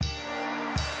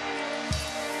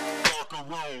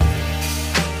Three,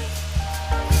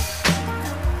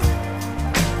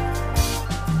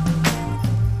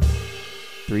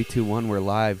 two, one, we're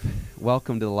live.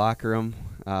 Welcome to the locker room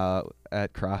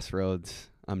at Crossroads.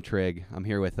 I'm Tryg. I'm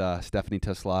here with Stephanie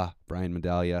Teslaa, Brian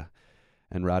Medaglia,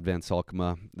 and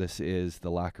VanSolkema. This is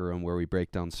the locker room where we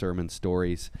break down sermon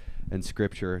stories and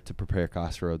scripture to prepare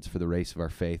Crossroads for the race of our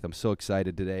faith. I'm so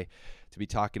excited today to be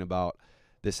talking about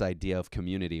this idea of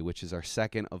community, which is our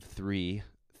second of three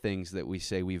things that we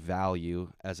say we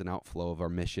value as an outflow of our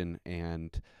mission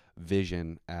and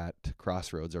vision at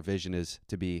Crossroads. Our vision is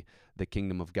to be the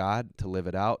kingdom of God, to live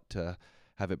it out, to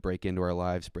have it break into our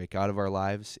lives, break out of our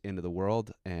lives into the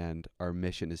world. And our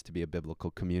mission is to be a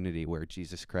biblical community where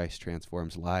Jesus Christ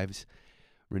transforms lives,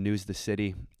 renews the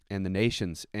city and the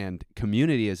nations. And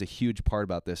community is a huge part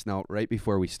about this. Now, right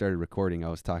before we started recording, I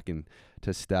was talking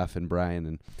to Steph and Brian,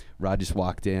 and Rod just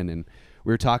walked in, and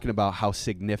we were talking about how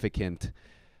significant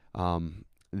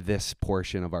this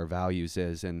portion of our values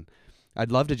is. And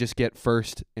I'd love to just get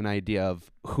first an idea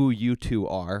of who you two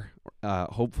are.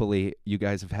 Hopefully you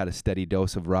guys have had a steady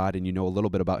dose of Rod and you know a little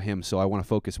bit about him, so I want to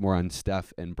focus more on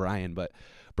Steph and Brian. But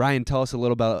Brian, tell us a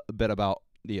little bit about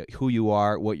who you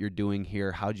are, what you're doing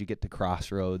here, how'd you get to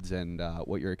Crossroads, and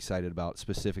what you're excited about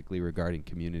specifically regarding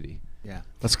community. Yeah.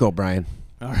 Let's go, Brian.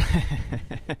 All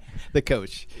right. The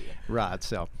coach, Rod.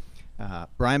 So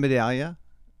Brian Medaglia.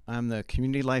 I'm the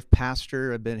community life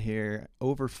pastor. I've been here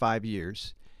over 5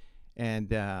 years. And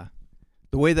the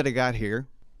way that I got here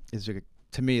is,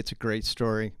 to me, it's a great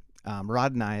story.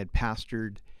 Rod and I had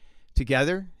pastored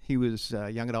together. He was a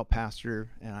young adult pastor,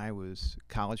 and I was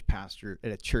college pastor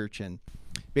at a church. And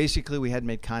basically, we had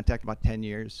made contact about 10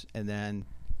 years. And then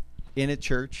in a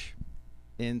church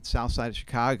in south side of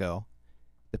Chicago,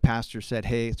 the pastor said,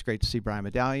 "Hey, it's great to see Brian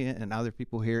Medaglia and other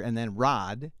people here." And then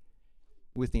Rod,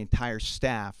 with the entire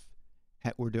staff,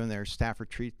 were doing their staff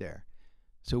retreat there.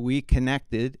 So we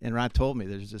connected, and Rod told me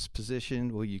there's this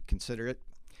position, will you consider it?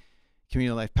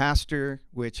 Community life pastor,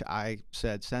 which I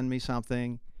said, send me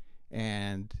something.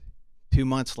 And 2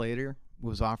 months later,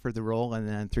 was offered the role. And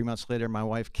then 3 months later, my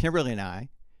wife, Kimberly, and I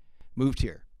moved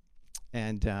here.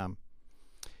 And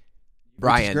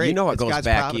Brian, you know what goes God's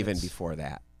back providence. even before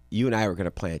that. You and I were going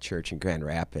to plant a church in Grand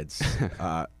Rapids,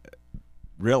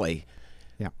 really,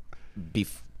 yeah.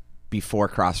 Before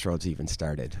Crossroads even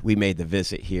started. We made the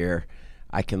visit here.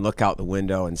 I can look out the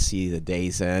window and see the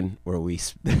Days Inn where we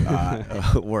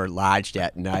were lodged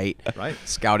at night, right,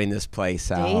 scouting this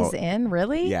place out. Days Inn,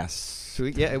 really? Yes. So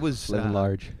it was Living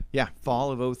large. Yeah,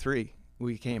 fall of 2003.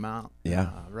 We came out.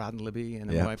 Yeah. Rod and Libby and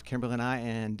Yeah. my wife Kimberly and I,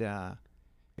 and yeah,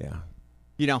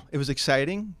 you know, it was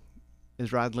exciting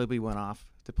as Rod and Libby went off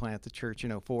to plant the church in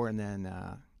 2004, and then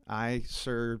I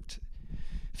served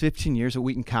 15 years at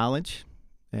Wheaton College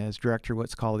as director of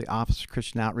what's called the Office of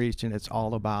Christian Outreach, and it's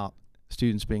all about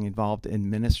students being involved in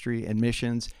ministry and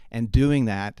missions and doing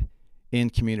that in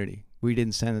community. We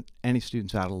didn't send any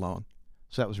students out alone,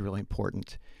 so that was really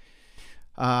important.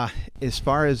 As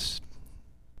far as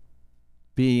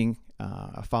being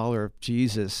a follower of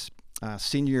Jesus,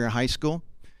 senior year of high school,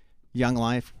 young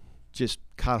life just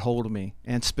caught hold of me,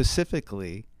 and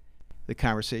specifically the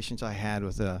conversations I had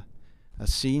with a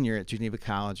senior at Geneva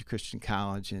College, a Christian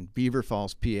college in Beaver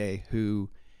Falls, PA, who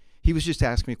he was just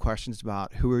asking me questions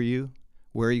about who are you,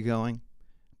 where are you going.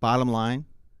 Bottom line,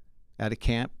 at a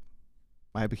camp,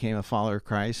 I became a follower of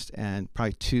Christ, and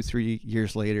probably 2-3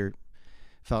 years later,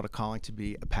 felt a calling to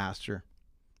be a pastor.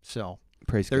 So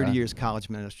Praise 30 God. years college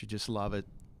ministry, just love it.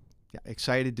 Yeah,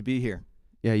 excited to be here.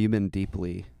 Yeah, you've been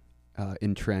deeply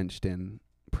entrenched in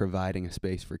providing a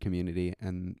space for community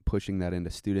and pushing that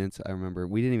into students. I remember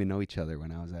we didn't even know each other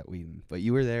when I was at Wheaton, but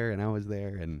you were there and I was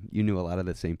there, and you knew a lot of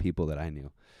the same people that I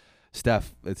knew.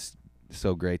 Steph, it's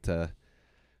so great to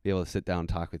be able to sit down and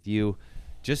talk with you.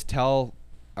 Just tell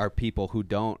our people who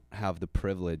don't have the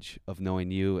privilege of knowing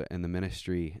you and the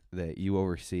ministry that you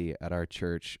oversee at our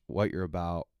church, what you're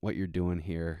about, what you're doing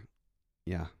here.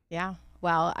 Yeah. Yeah.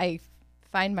 Well, I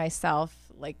find myself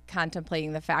like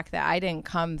contemplating the fact that I didn't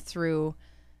come through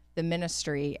the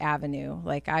ministry avenue.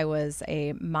 Like, I was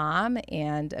a mom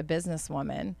and a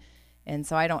businesswoman. And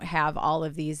so I don't have all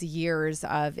of these years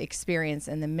of experience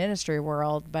in the ministry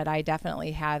world, but I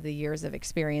definitely have the years of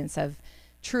experience of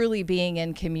truly being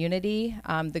in community,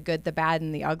 the good, the bad,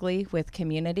 and the ugly with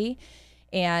community.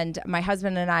 And my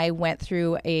husband and I went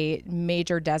through a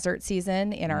major desert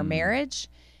season in our marriage.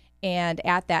 And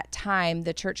at that time,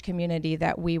 the church community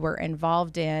that we were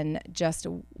involved in just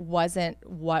wasn't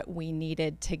what we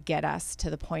needed to get us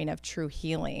to the point of true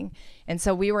healing. And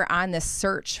so we were on this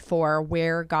search for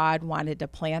where God wanted to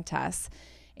plant us.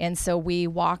 And so we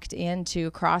walked into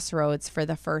Crossroads for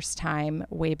the first time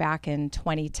way back in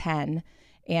 2010.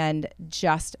 And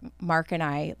just Mark and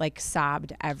I like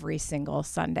sobbed every single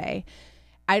Sunday.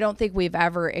 I don't think we've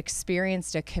ever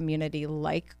experienced a community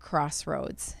like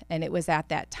Crossroads. And it was at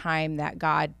that time that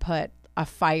God put a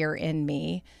fire in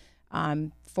me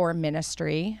for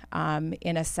ministry,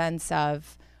 in a sense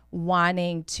of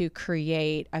wanting to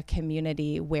create a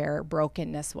community where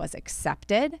brokenness was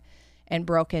accepted and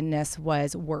brokenness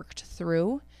was worked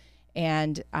through.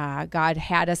 And God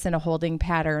had us in a holding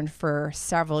pattern for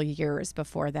several years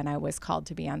before then I was called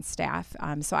to be on staff.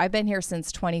 So I've been here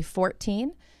since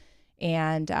 2014,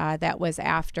 and that was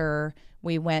after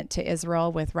we went to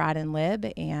Israel with Rod and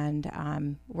Lib,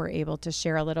 and were able to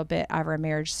share a little bit of our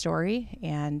marriage story.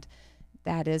 And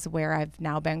that is where I've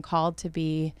now been called to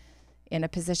be in a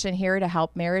position here to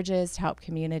help marriages, to help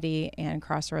community, and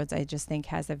Crossroads, I just think,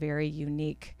 has a very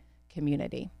unique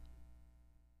community.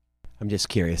 I'm just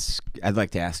curious. I'd like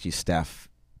to ask you, Steph,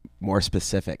 more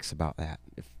specifics about that,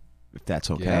 if that's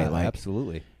okay. Yeah, like,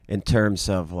 absolutely. In terms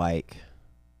of like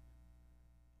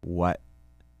what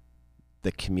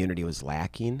the community was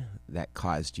lacking that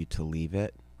caused you to leave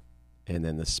it, and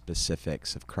then the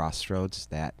specifics of Crossroads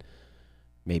that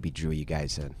maybe drew you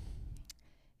guys in.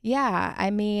 Yeah, I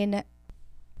mean,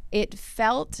 it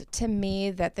felt to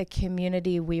me that the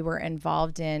community we were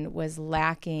involved in was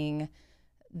lacking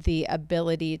the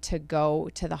ability to go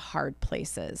to the hard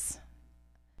places,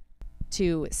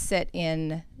 to sit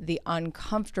in the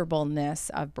uncomfortableness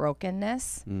of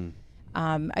brokenness.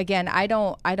 Again, I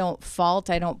don't fault,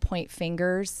 I don't point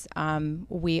fingers.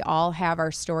 We all have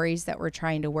our stories that we're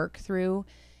trying to work through,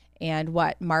 and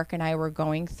what Mark and I were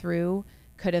going through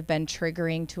could have been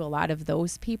triggering to a lot of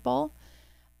those people.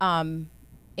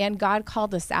 And God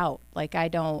called us out. Like, I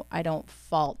don't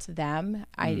fault them.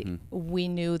 We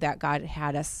knew that God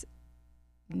had us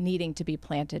needing to be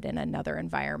planted in another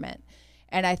environment.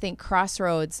 And I think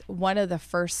Crossroads, one of the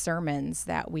first sermons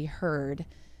that we heard,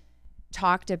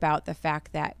 talked about the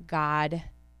fact that God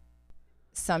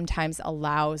sometimes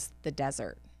allows the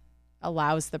desert,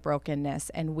 allows the brokenness,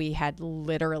 and we had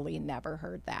literally never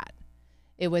heard that.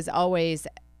 It was always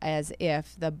as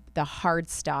if the hard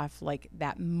stuff, like,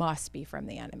 that must be from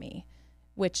the enemy,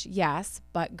 which, yes,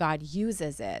 but God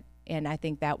uses it. And I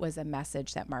think that was a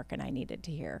message that Mark and I needed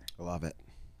to hear. I love it.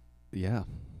 Yeah.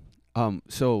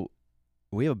 So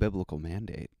we have a biblical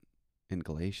mandate in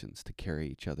Galatians to carry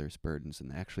each other's burdens.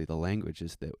 And actually the language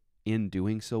is that in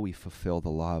doing so, we fulfill the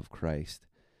law of Christ.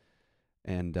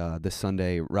 And this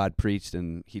Sunday, Rod preached,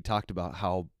 and he talked about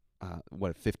how,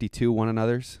 52 one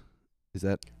another's? Is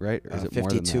that right? Or is it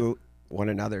 52 more than one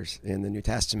another's in the New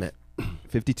Testament.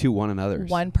 52 one another's.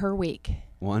 One per week.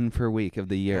 One per week of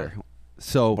the year.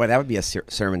 So Boy, that would be a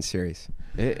sermon series.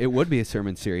 It would be a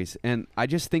sermon series. And I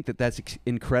just think that that's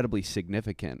incredibly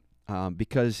significant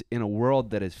because in a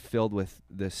world that is filled with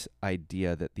this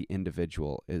idea that the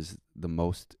individual is the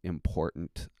most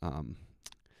important,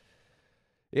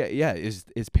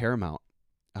 is paramount.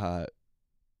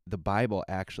 The Bible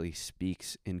actually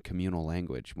speaks in communal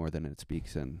language more than it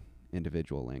speaks in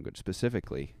individual language,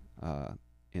 specifically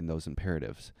in those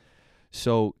imperatives.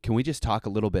 So can we just talk a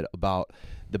little bit about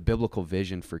the biblical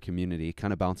vision for community,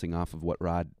 kind of bouncing off of what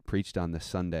Rod preached on this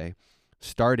Sunday,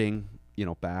 starting,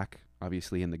 back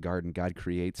obviously in the garden. God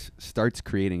starts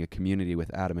creating a community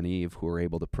with Adam and Eve, who are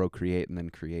able to procreate and then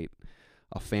create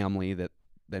a family that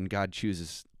then God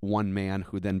chooses one man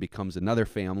who then becomes another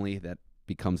family that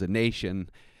becomes a nation.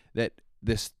 That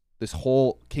this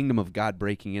whole kingdom of God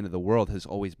breaking into the world has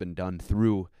always been done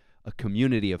through a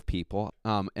community of people.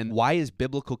 And why is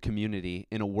biblical community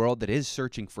in a world that is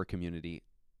searching for community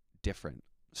different?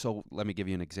 So let me give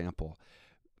you an example.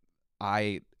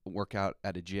 I work out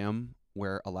at a gym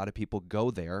where a lot of people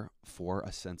go there for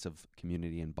a sense of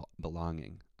community and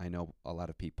belonging. I know a lot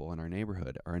of people in our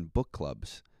neighborhood are in book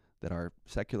clubs that are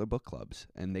secular book clubs,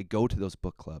 and they go to those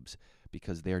book clubs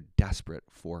because they're desperate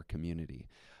for community.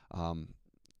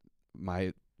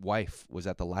 My wife was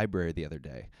at the library the other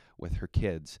day with her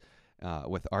kids,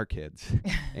 with our kids,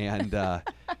 and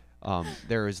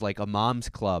there is like a mom's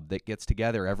club that gets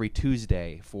together every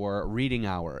Tuesday for a reading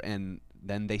hour, and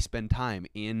then they spend time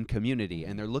in community,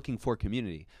 and they're looking for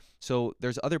community. So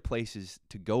there's other places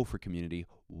to go for community.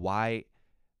 Why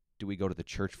do we go to the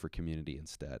church for community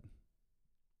instead?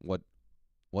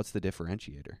 What's the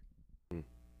differentiator?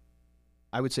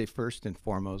 I would say first and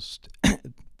foremost,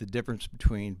 the difference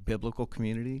between biblical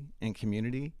community and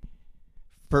community,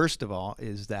 first of all,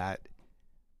 is that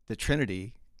the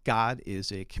Trinity, God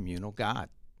is a communal God.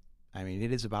 I mean,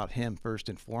 it is about him first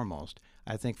and foremost.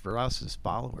 I think for us as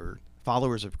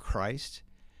followers of Christ,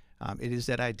 It is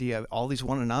that idea of all these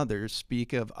one another's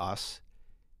speak of us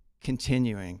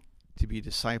continuing to be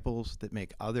disciples that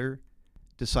make other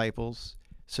disciples.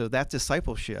 So that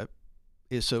discipleship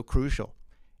is so crucial.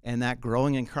 And that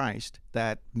growing in Christ,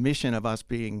 that mission of us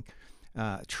being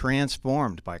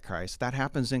transformed by Christ, that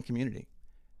happens in community.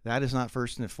 That is not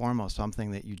first and foremost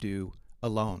something that you do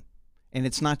alone. And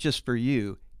it's not just for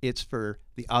you, it's for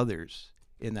the others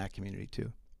in that community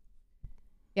too.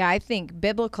 Yeah, I think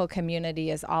biblical community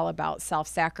is all about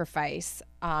self-sacrifice.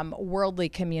 Worldly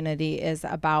community is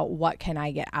about what can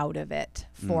I get out of it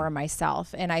for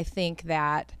myself. And I think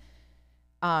that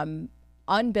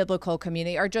unbiblical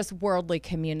community or just worldly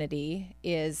community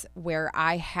is where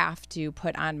I have to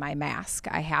put on my mask.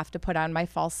 I have to put on my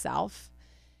false self.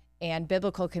 And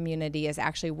biblical community is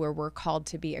actually where we're called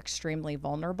to be extremely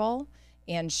vulnerable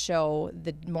and show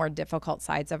the more difficult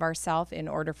sides of ourselves in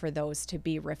order for those to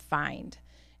be refined.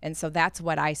 And so that's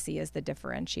what I see as the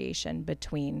differentiation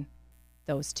between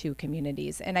those two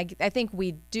communities. And I think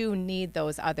we do need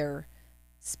those other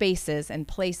spaces and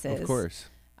places. Of course.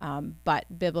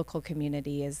 But biblical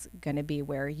community is going to be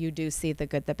where you do see the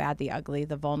good, the bad, the ugly,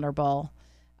 the vulnerable.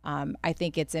 I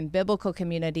think it's in biblical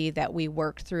community that we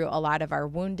work through a lot of our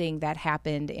wounding that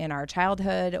happened in our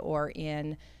childhood or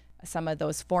in some of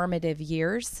those formative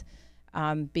years.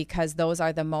 Because those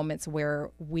are the moments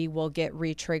where we will get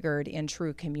re-triggered in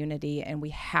true community, and we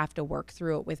have to work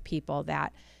through it with people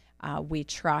that we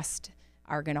trust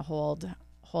are going to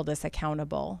hold us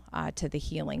accountable to the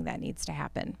healing that needs to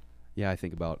happen. Yeah, I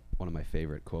think about one of my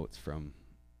favorite quotes from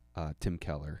Tim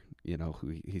Keller,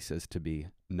 who he says to be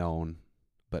known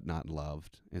but not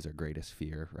loved is our greatest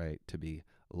fear, right? To be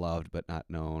loved but not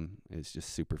known is just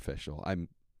superficial. I'm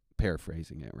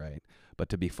paraphrasing it, right? But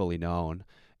to be fully known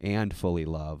and fully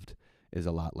loved is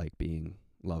a lot like being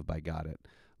loved by God. It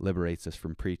liberates us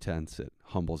from pretense. It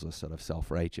humbles us out of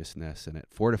self-righteousness, and it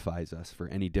fortifies us for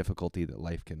any difficulty that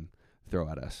life can throw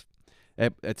at us.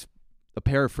 It's a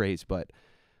paraphrase, but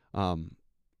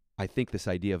I think this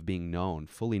idea of being known,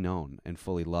 fully known and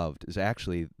fully loved is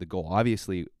actually the goal.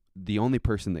 Obviously, the only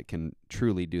person that can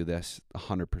truly do this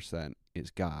 100% is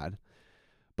God.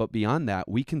 But beyond that,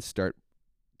 we can start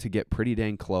to get pretty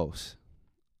dang close.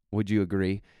 Would you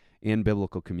agree? In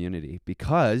biblical community,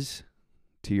 because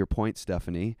to your point,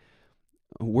 Stephanie,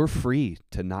 we're free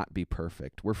to not be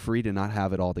perfect. We're free to not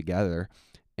have it all together.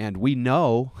 And we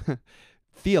know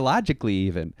theologically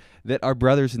even that our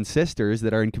brothers and sisters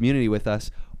that are in community with us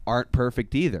aren't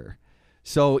perfect either.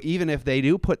 So even if they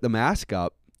do put the mask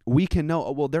up, we can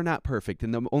know, well, they're not perfect.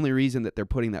 And the only reason that they're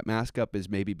putting that mask up is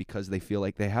maybe because they feel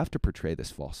like they have to portray this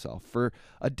false self for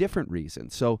a different reason.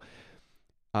 So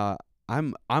I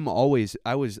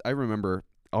remember,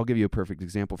 I'll give you a perfect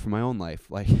example from my own life.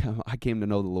 Like I came to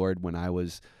know the Lord when I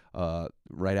was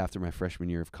right after my freshman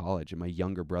year of college, and my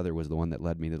younger brother was the one that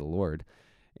led me to the Lord.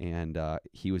 And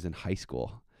he was in high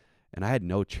school, and I had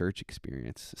no church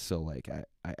experience. So like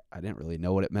I didn't really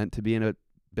know what it meant to be in a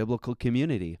biblical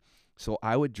community. So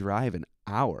I would drive an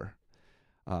hour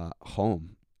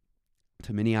home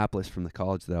to Minneapolis from the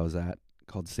college that I was at,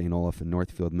 called St. Olaf in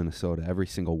Northfield, Minnesota, every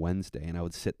single Wednesday. And I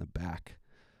would sit in the back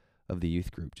of the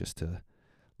youth group just to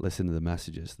listen to the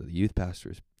messages that the youth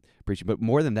pastors preaching. But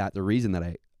more than that, the reason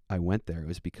that I went there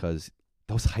was because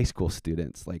those high school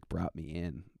students like brought me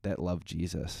in that loved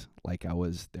Jesus like I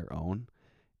was their own.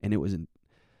 And it was,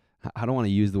 I don't want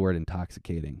to use the word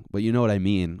intoxicating, but you know what I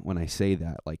mean when I say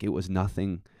that. Like it was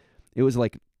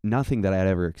like nothing that I had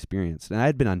ever experienced. And I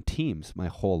had been on teams my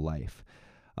whole life.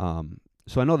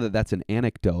 So I know that that's an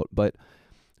anecdote, but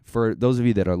for those of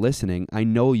you that are listening, I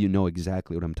know you know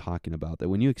exactly what I'm talking about, that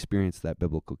when you experience that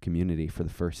biblical community for the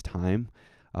first time,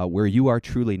 where you are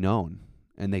truly known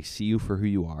and they see you for who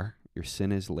you are, your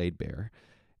sin is laid bare,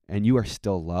 and you are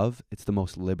still loved, it's the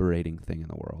most liberating thing in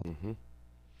the world. Mm-hmm.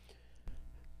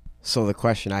 So the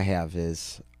question I have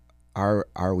is,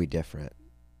 are we different?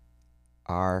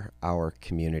 Are our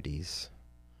communities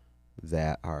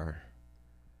that are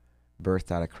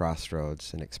birthed out of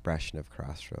Crossroads, an expression of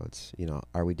Crossroads,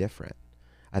 are we different?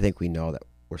 I think we know that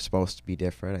we're supposed to be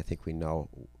different. I think we know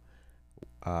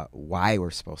why we're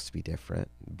supposed to be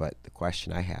different. But the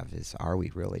question I have is, are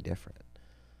we really different?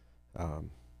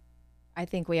 I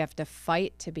think we have to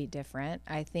fight to be different.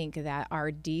 I think that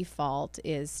our default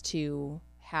is to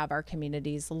have our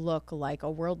communities look like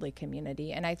a worldly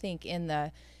community. And I think in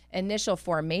the initial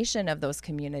formation of those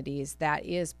communities, that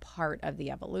is part of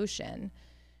the evolution.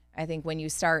 I think when you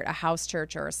start a house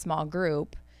church or a small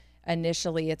group,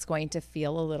 initially it's going to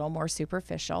feel a little more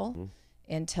superficial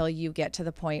until you get to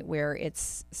the point where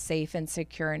it's safe and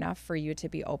secure enough for you to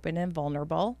be open and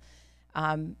vulnerable.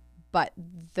 But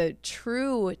the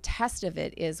true test of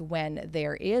it is when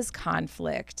there is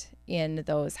conflict in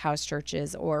those house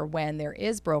churches or when there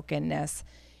is brokenness,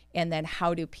 and then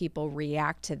how do people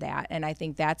react to that? And I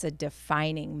think that's a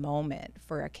defining moment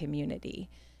for a community,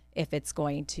 if it's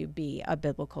going to be a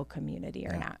biblical community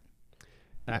or not.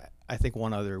 I think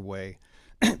one other way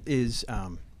is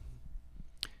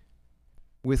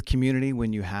with community,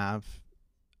 when you have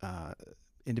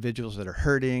individuals that are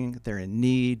hurting, they're in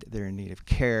need of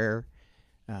care.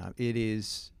 It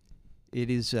is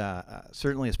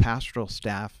certainly as pastoral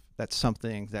staff, that's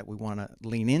something that we want to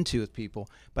lean into with people.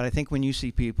 But I think when you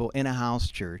see people in a house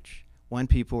church, when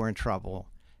people are in trouble,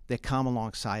 they come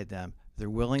alongside them. They're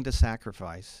willing to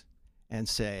sacrifice and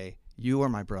say, you are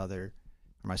my brother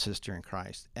or my sister in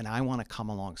Christ, and I want to come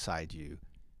alongside you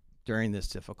during this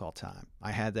difficult time.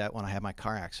 I had that when I had my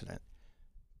car accident.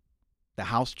 The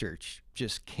house church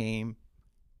just came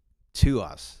to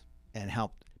us and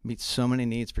helped meet so many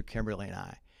needs for Kimberly and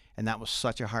I. And that was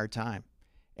such a hard time.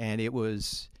 And it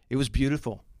was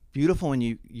beautiful when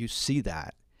you see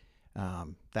that,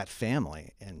 that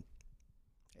family. And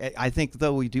I think,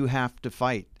 though, we do have to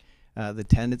fight. The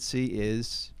tendency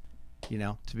is,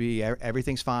 to be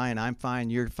everything's fine, I'm fine,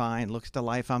 you're fine, look at the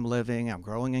life I'm living, I'm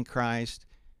growing in Christ.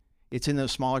 It's in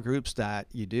those smaller groups that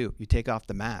you take off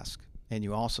the mask. And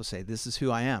you also say, this is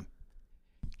who I am.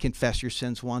 Confess your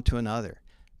sins one to another.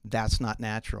 That's not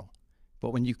natural.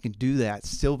 But when you can do that,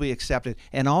 still be accepted,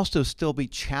 and also still be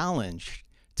challenged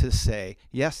to say,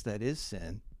 yes, that is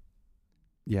sin.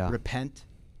 Yeah. Repent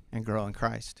and grow in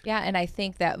Christ. Yeah, and I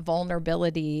think that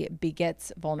vulnerability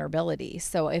begets vulnerability.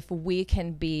 So if we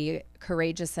can be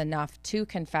courageous enough to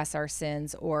confess our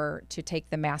sins or to take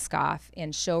the mask off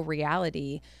and show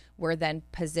reality, we're then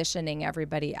positioning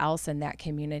everybody else in that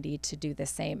community to do the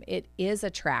same. It is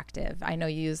attractive. I know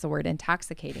you use the word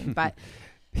intoxicating, but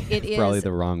it is probably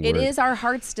the wrong word. It is our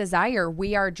heart's desire.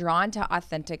 We are drawn to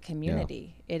authentic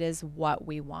community. Yeah. It is what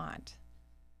we want.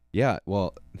 Yeah,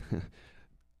 well,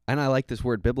 and I like this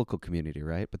word biblical community,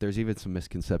 right? But there's even some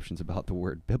misconceptions about the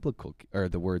word biblical, or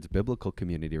the words biblical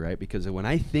community, right? Because when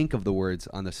I think of the words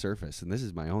on the surface, and this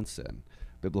is my own sin,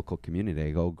 biblical community,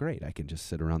 I go, great, I can just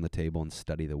sit around the table and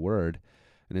study the word.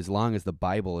 And as long as the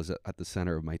Bible is at the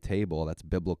center of my table, that's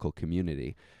biblical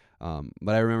community.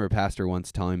 But I remember a pastor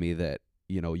once telling me that,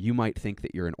 you might think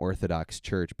that you're an Orthodox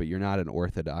church, but you're not an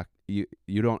Orthodox.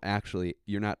 You're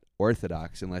not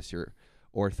Orthodox unless you're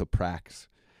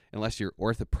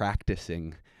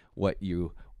orthopracticing what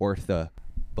you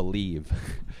believe,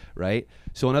 right?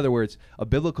 So in other words, a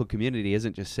biblical community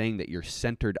isn't just saying that you're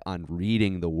centered on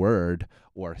reading the word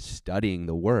or studying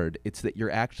the word. It's that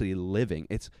you're actually living.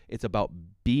 It's about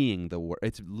being the word.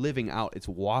 It's living out. It's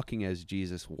walking as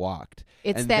Jesus walked.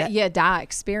 It's that yada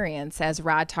experience, as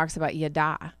Rod talks about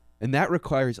yada. And that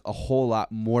requires a whole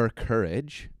lot more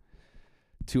courage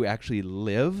to actually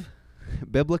live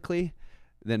biblically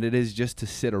than it is just to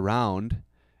sit around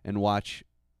and watch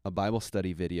a Bible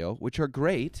study video, which are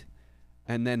great,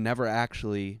 and then never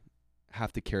actually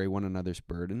have to carry one another's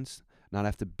burdens, not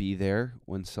have to be there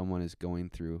when someone is going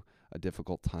through a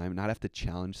difficult time, not have to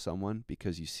challenge someone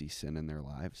because you see sin in their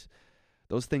lives.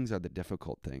 Those things are the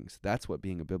difficult things. That's what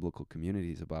being a biblical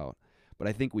community is about. But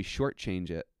I think we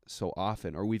shortchange it so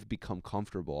often, or we've become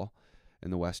comfortable in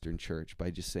the Western church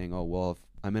by just saying, oh, well, if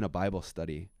I'm in a Bible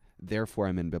study, therefore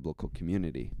I'm in biblical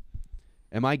community.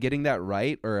 Am I getting that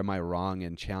right, or am I wrong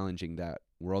in challenging that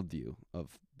worldview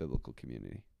of biblical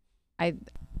community?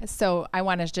 So I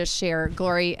want to just share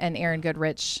Glory and Aaron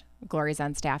Goodrich. Glory's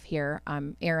on staff here.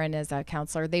 Aaron is a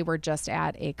counselor. They were just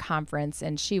at a conference,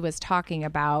 and she was talking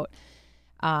about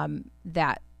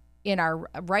that in our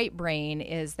right brain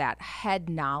is that head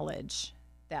knowledge,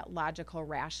 that logical,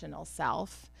 rational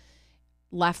self.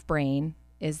 Left brain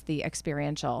is the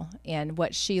experiential. And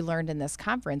what she learned in this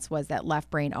conference was that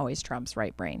left brain always trumps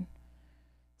right brain.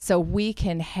 So we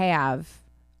can have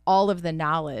all of the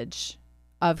knowledge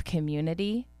of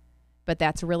community, but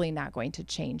that's really not going to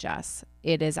change us.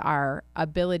 It is our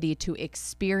ability to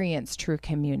experience true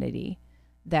community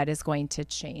that is going to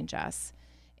change us.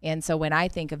 And so when I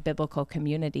think of biblical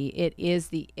community, it is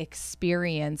the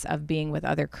experience of being with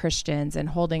other Christians and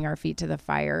holding our feet to the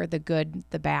fire, the good,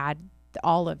 the bad,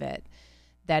 all of it,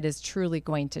 that is truly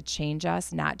going to change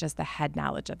us, not just the head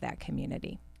knowledge of that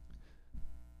community.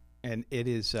 And it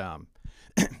is,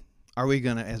 are we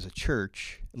going to, as a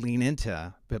church, lean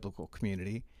into biblical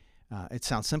community? It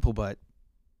sounds simple, but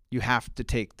you have to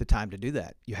take the time to do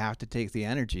that. You have to take the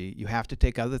energy. You have to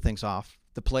take other things off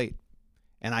the plate.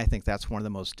 And I think that's one of the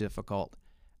most difficult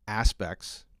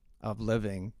aspects of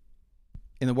living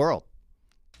in the world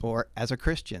or as a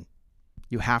Christian.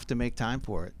 You have to make time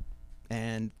for it.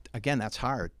 And again, that's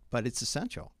hard, but it's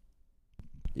essential.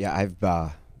 Yeah, I've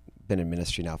been in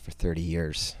ministry now for 30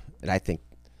 years. And I think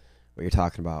what you're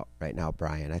talking about right now,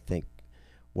 Brian, I think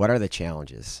what are the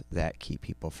challenges that keep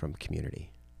people from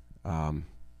community?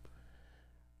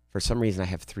 For some reason, I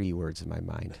have 3 words in my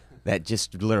mind that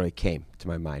just literally came to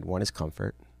my mind. One is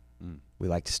comfort. We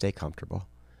like to stay comfortable.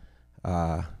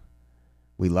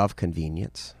 We love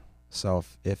convenience. So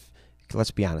if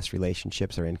let's be honest,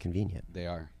 relationships are inconvenient. They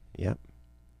are. Yep.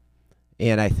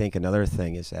 And I think another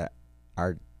thing is that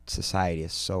our society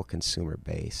is so consumer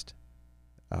based.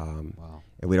 Wow.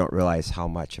 And we don't realize how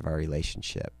much of our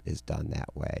relationship is done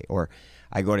that way. Or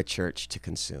I go to church to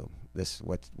consume.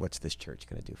 What's this church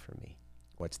going to do for me?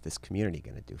 What's this community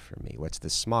going to do for me? What's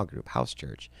this small group, house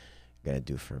church going to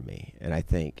do for me? And I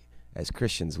think as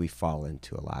Christians, we fall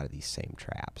into a lot of these same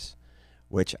traps,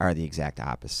 which are the exact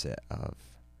opposite of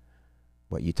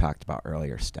what you talked about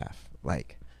earlier, Steph.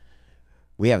 Like,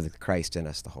 we have the Christ in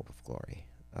us, the hope of glory,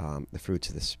 the fruits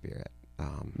of the Spirit.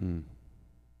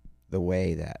 The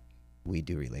way that we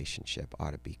do relationship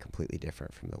ought to be completely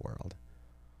different from the world,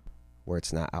 where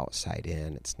it's not outside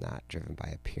in, it's not driven by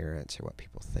appearance or what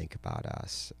people think about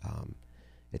us.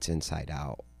 It's inside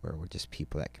out, where we're just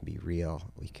people that can be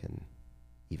real. We can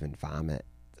even vomit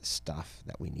the stuff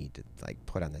that we need to like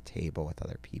put on the table with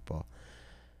other people.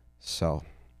 So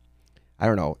I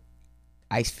don't know.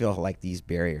 I feel like these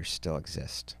barriers still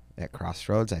exist at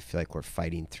Crossroads. I feel like we're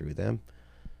fighting through them.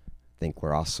 I think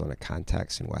we're also in a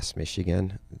context in West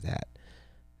Michigan that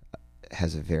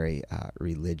has a very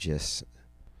religious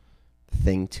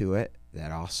thing to it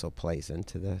that also plays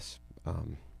into this.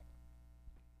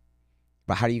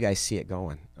 But how do you guys see it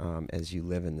going as you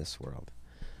live in this world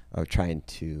of trying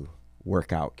to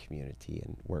work out community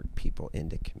and work people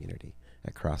into community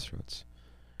at Crossroads?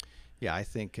 Yeah, I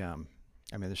think,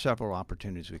 there's several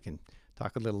opportunities. We can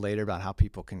talk a little later about how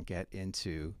people can get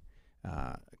into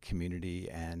community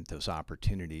and those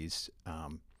opportunities.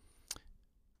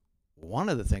 One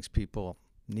of the things people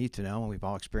need to know, and we've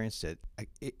all experienced it,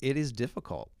 it is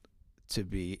difficult to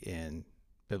be in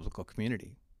biblical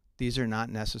community. These are not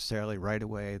necessarily right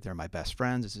away, they're my best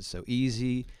friends, this is so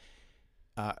easy.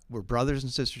 We're brothers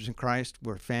and sisters in Christ,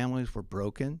 we're families, we're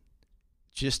broken.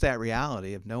 Just that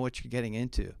reality of know what you're getting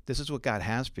into. This is what God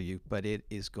has for you, but it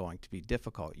is going to be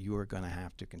difficult. You are going to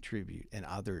have to contribute, and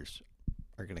others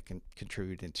are going to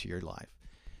contribute into your life.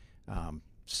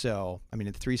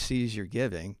 The 3 C's you're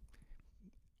giving,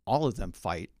 all of them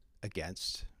fight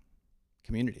against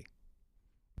community.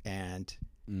 And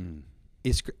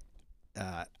it's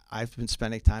I've been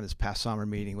spending time this past summer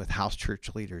meeting with house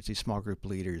church leaders, these small group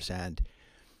leaders, and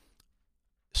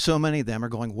so many of them are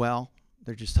going, well,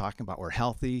 they're just talking about we're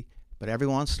healthy, but every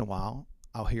once in a while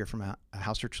I'll hear from a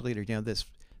house church leader,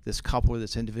 this couple or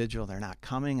this individual, they're not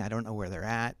coming, I don't know where they're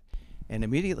at. And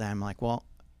immediately I'm like, well,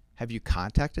 have you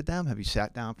contacted them? Have you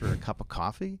sat down for a cup of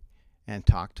coffee and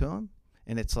talked to them?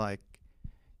 And it's like,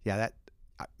 yeah, that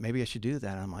maybe I should do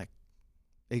that. And I'm like,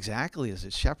 exactly, as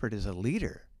a shepherd, as a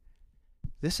leader,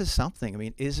 this is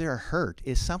something. Is there a hurt?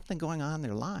 Is something going on in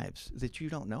their lives that you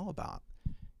don't know about?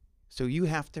 So you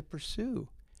have to pursue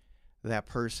that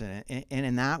person. And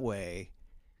in that way,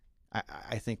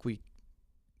 I think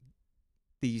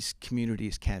these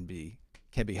communities can be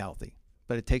healthy,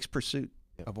 but it takes pursuit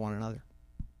of one another.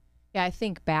 Yeah, I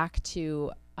think back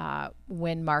to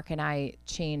when Mark and I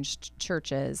changed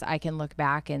churches, I can look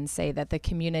back and say that the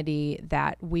community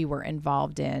that we were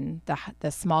involved in,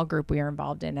 the small group we were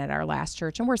involved in at our last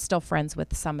church, and we're still friends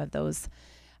with some of those,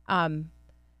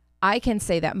 I can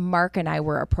say that Mark and I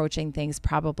were approaching things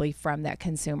probably from that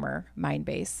consumer mind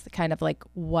base, kind of like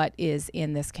what is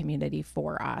in this community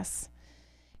for us.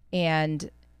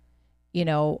 And,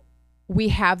 we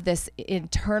have this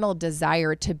internal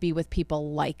desire to be with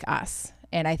people like us.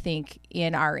 And I think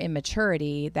in our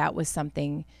immaturity, that was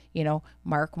something,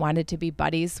 Mark wanted to be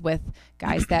buddies with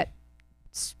guys that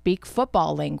speak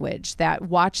football language, that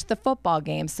watch the football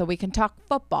games so we can talk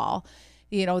football,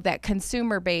 that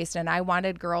consumer based. And I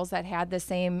wanted girls that had the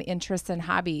same interests and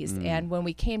hobbies. And when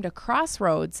we came to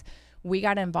Crossroads, we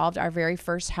got involved. Our very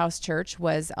first house church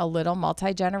was a little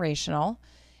multi-generational.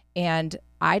 And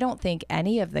I don't think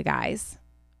any of the guys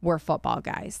were football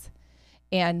guys.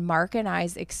 And Mark and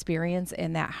I's experience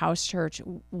in that house church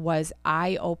was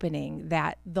eye-opening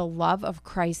that the love of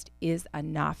Christ is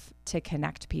enough to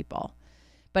connect people.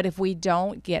 But if we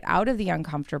don't get out of the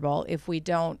uncomfortable, if we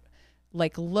don't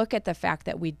look at the fact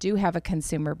that we do have a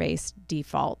consumer-based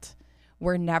default,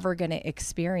 we're never going to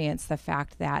experience the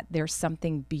fact that there's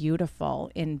something beautiful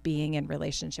in being in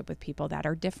relationship with people that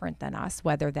are different than us,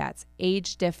 whether that's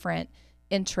age different,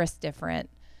 interest different.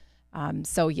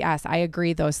 So yes, I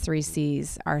agree. Those 3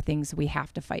 C's are things we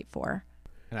have to fight for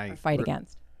And or fight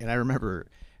against. And I remember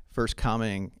first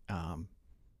coming,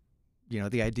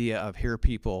 the idea of here are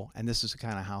people, and this is the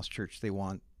kind of house church they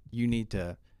want. You need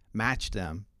to match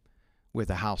them with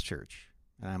a house church.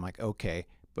 And I'm like, okay.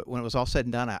 But when it was all said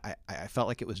and done, I felt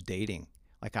like it was dating.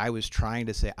 Like I was trying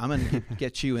to say, I'm going to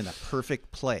get you in the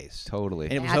perfect place. Totally.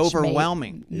 And it was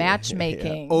overwhelming.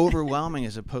 Matchmaking. Overwhelming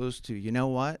as opposed to, you know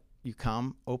what? You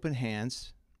come open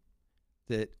hands,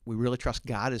 that we really trust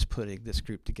God is putting this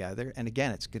group together. And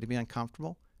again, it's going to be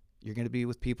uncomfortable. You're going to be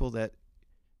with people that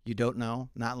you don't know,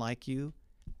 not like you.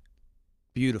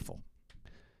 Beautiful.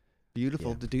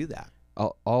 Beautiful to do that.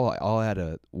 I'll add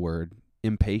a word: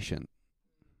 impatient.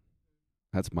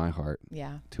 That's my heart.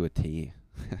 Yeah. To a T.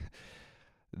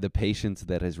 The patience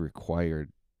that is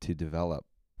required to develop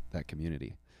that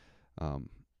community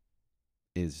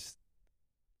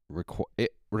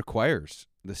it requires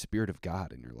the Spirit of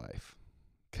God in your life,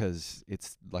 because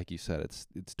it's like you said,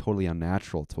 it's totally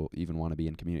unnatural to even want to be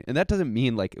in community. And that doesn't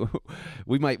mean like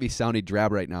we might be sounding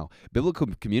drab right now. Biblical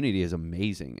community is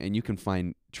amazing, and you can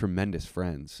find tremendous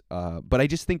friends. But I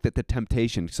just think that the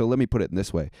temptation, so let me put it in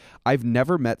this way. I've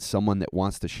never met someone that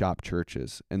wants to shop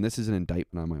churches, and this is an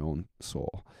indictment on my own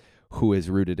soul, who is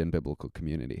rooted in biblical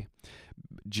community.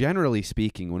 Generally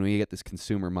speaking, when we get this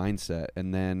consumer mindset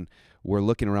and then we're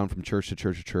looking around from church to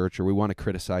church to church, or we want to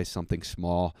criticize something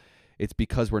small, it's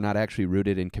because we're not actually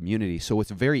rooted in community. So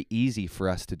it's very easy for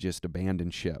us to just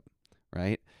abandon ship,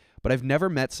 right? But I've never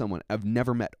met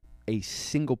a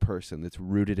single person that's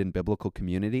rooted in biblical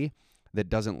community that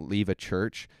doesn't leave a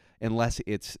church unless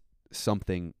it's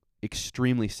something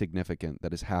extremely significant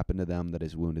that has happened to them that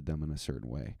has wounded them in a certain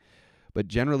way. But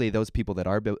generally, those people that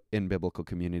are in biblical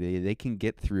community, they can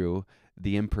get through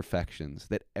the imperfections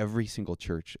that every single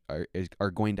church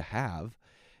are going to have,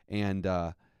 and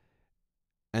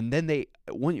then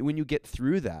when you get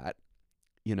through that,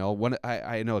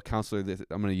 I know a counselor that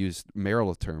I'm going to use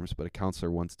marital terms, but a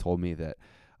counselor once told me that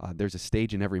there's a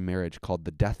stage in every marriage called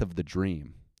the death of the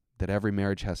dream that every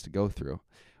marriage has to go through,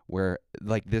 where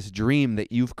like this dream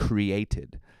that you've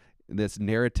created, this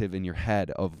narrative in your head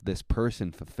of this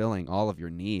person fulfilling all of your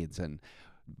needs and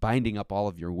binding up all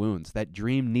of your wounds, that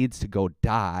dream needs to go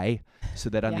die so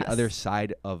that on the other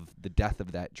side of the death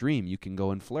of that dream, you can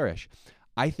go and flourish.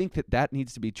 I think that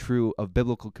needs to be true of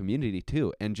biblical community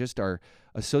too, and just our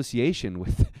association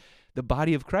with the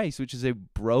body of Christ, which is a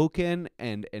broken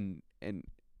and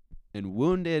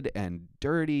wounded and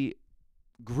dirty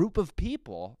group of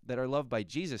people that are loved by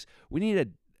Jesus. We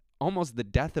need almost the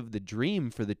death of the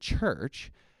dream for the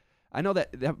church. I know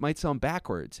that might sound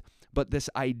backwards, but this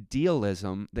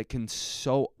idealism that can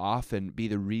so often be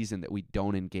the reason that we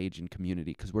don't engage in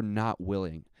community, because we're not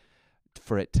willing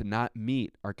for it to not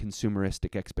meet our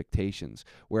consumeristic expectations,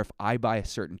 where if I buy a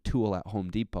certain tool at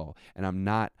Home Depot and I'm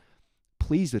not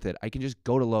pleased with it, I can just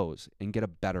go to Lowe's and get a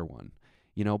better one,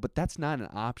 but that's not an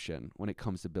option when it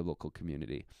comes to biblical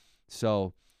community.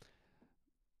 So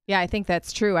yeah, I think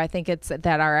that's true. I think it's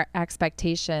that our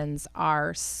expectations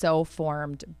are so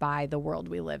formed by the world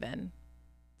we live in.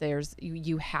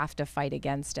 You have to fight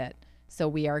against it. So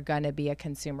we are going to be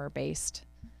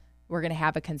we're going to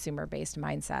have a consumer-based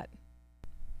mindset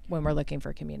when we're looking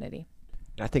for community.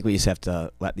 I think we just have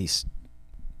to let these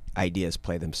ideas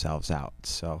play themselves out.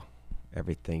 So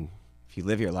everything, if you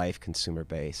live your life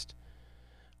consumer-based,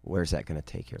 where's that going to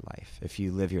take your life? If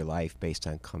you live your life based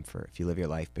on comfort, if you live your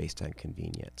life based on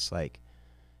convenience, like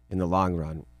in the long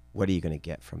run, what are you going to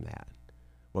get from that?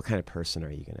 What kind of person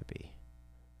are you going to be?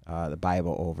 The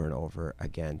Bible over and over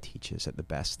again teaches that the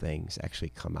best things actually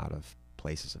come out of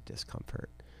places of discomfort,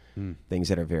 things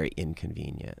that are very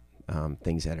inconvenient,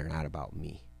 things that are not about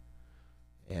me.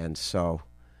 And so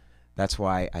that's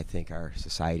why I think our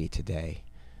society today,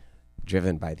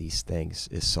 driven by these things,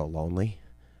 is so lonely,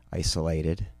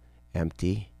 isolated,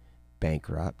 empty,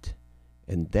 bankrupt,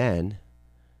 and then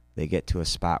they get to a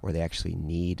spot where they actually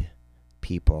need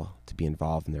people to be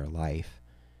involved in their life,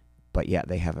 but yet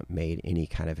they haven't made any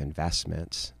kind of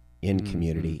investments in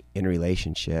community, in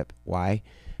relationship. Why?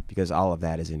 Because all of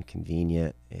that is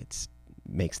inconvenient. It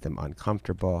makes them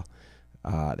uncomfortable.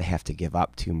 They have to give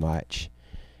up too much.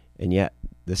 And yet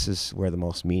this is where the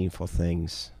most meaningful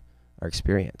things are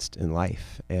experienced in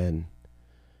life. And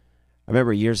I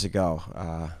remember years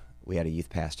ago, we had a youth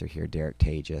pastor here, Derek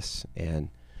Tages, and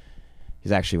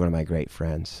he's actually one of my great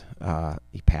friends.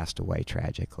 He passed away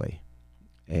tragically.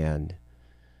 And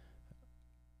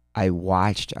I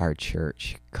watched our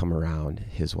church come around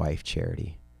his wife,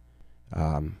 Charity,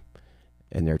 and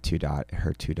her two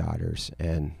daughters,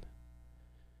 and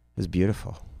it was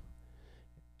beautiful.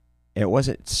 it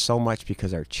wasn't so much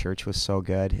because our church was so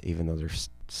good, even though there's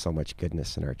so much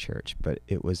goodness in our church, but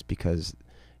it was because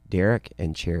Derek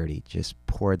and Charity just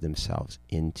poured themselves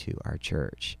into our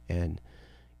church and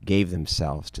gave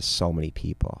themselves to so many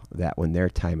people that when their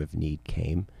time of need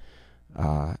came,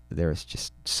 there was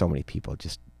just so many people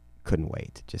just couldn't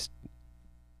wait to just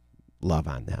love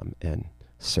on them and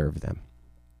serve them.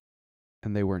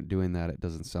 And they weren't doing that. It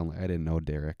doesn't sound like, I didn't know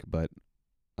Derek, but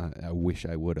I wish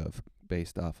I would have,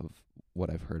 based off of what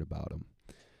I've heard about him.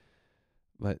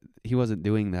 But he wasn't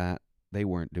doing that. They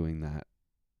weren't doing that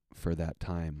for that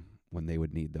time when they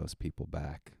would need those people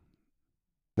back.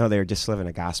 No, they were just living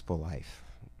a gospel life,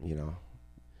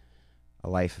 a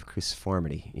life of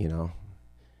cruciformity,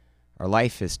 Our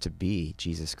life is to be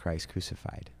Jesus Christ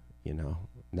crucified,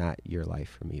 not your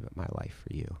life for me, but my life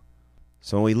for you.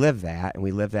 So when we live that, and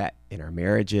we live that in our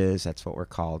marriages, that's what we're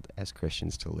called as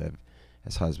Christians to live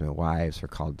as husband and wives. We're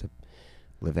called to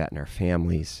live that in our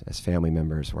families. As family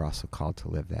members, we're also called to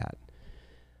live that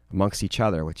amongst each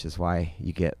other, which is why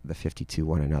you get the 52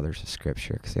 one another's of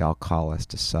Scripture, because they all call us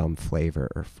to some flavor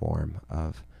or form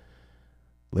of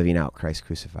living out Christ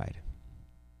crucified.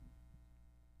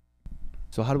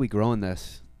 So how do we grow in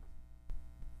this?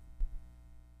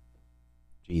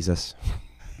 Jesus.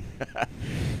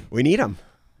 We need him.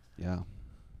 Yeah.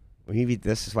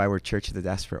 This is why we're Church of the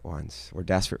Desperate Ones. We're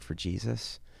desperate for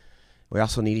Jesus. We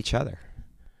also need each other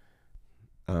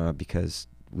because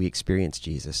we experience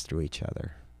Jesus through each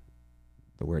other.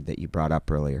 The word that you brought up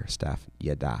earlier, Steph,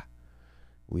 yada.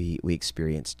 We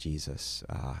experience Jesus.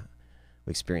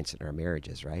 We experience it in our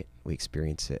marriages, right? We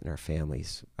experience it in our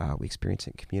families. We experience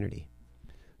it in community.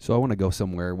 So I want to go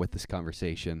somewhere with this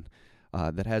conversation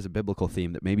that has a biblical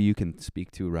theme that maybe you can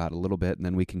speak to, Rod, a little bit, and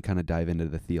then we can kind of dive into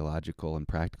the theological and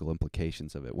practical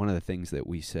implications of it. One of the things that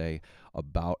we say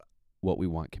about what we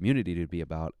want community to be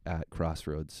about at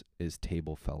Crossroads is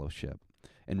table fellowship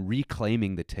and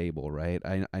reclaiming the table, right?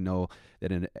 I know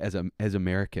that as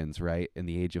Americans, right, in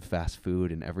the age of fast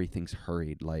food and everything's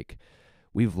hurried, like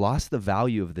we've lost the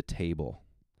value of the table.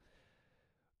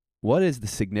 What is the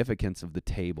significance of the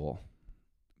table,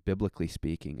 biblically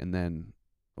speaking? And then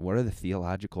what are the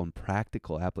theological and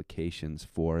practical applications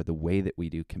for the way that we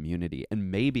do community?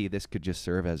 And maybe this could just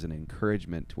serve as an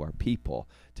encouragement to our people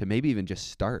to maybe even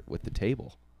just start with the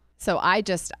table. So I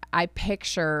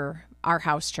picture our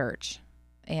house church,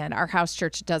 and our house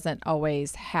church doesn't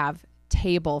always have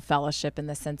table fellowship in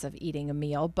the sense of eating a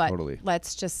meal, but Totally.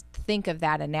 Let's just think of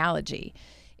that analogy.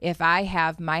 If I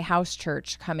have my house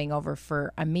church coming over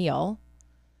for a meal,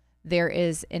 there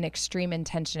is an extreme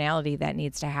intentionality that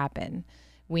needs to happen.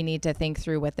 We need to think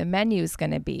through what the menu is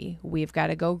going to be. We've got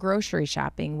to go grocery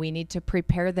shopping. We need to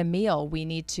prepare the meal. We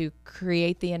need to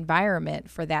create the environment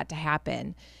for that to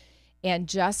happen. And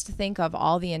just think of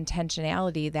all the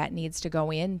intentionality that needs to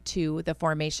go into the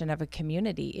formation of a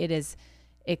community. It is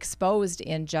exposed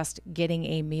in just getting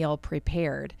a meal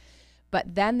prepared.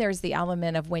 But then there's the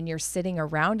element of when you're sitting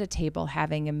around a table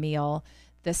having a meal,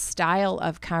 the style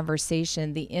of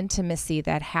conversation, the intimacy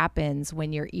that happens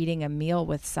when you're eating a meal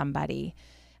with somebody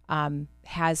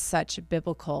has such a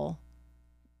biblical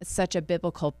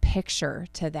picture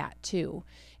to that too.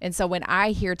 And so when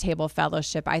I hear table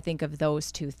fellowship, I think of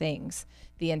those two things: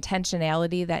 the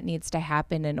intentionality that needs to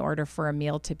happen in order for a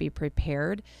meal to be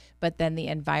prepared, but then the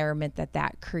environment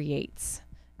that creates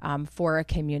for a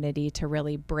community to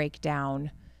really break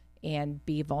down and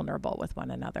be vulnerable with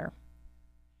one another.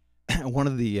 One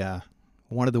of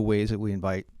the ways that we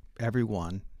invite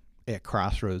everyone at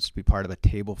Crossroads to be part of a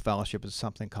table fellowship is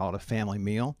something called a family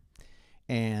meal.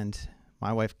 And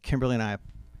my wife Kimberly and I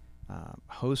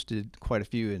hosted quite a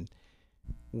few, and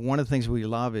one of the things we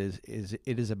love is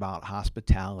it is about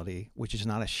hospitality, which is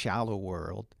not a shallow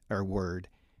word.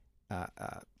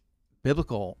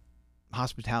 Biblical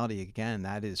hospitality, again,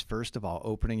 that is first of all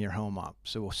opening your home up.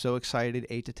 So we're so excited,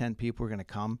 8 to 10 people are going to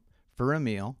come for a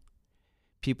meal.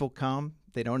 People come,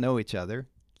 they don't know each other.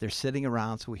 They're sitting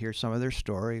around, so we hear some of their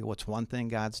story. What's one thing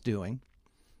God's doing?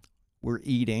 We're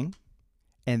eating.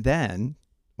 And then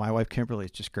my wife Kimberly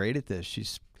is just great at this.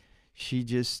 She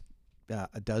just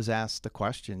does ask the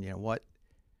question,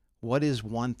 what is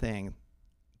one thing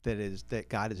that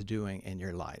God is doing in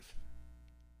your life?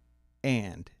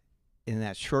 And in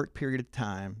that short period of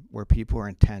time where people are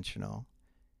intentional,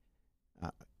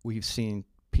 we've seen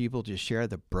people just share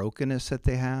the brokenness that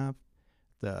they have,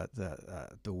 the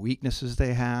weaknesses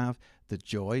they have, the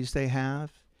joys they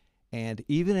have, and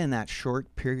even in that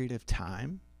short period of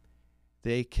time,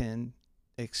 they can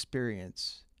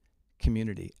experience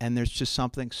community. And there's just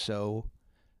something so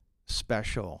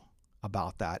special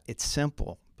about that. It's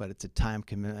simple, but it's a time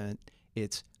commitment.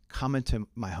 It's come into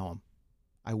my home.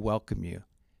 I welcome you.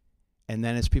 And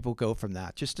then as people go from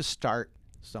that, just to start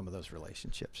some of those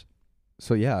relationships.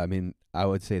 So yeah, I mean, I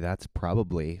would say that's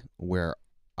probably where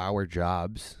our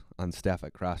jobs on staff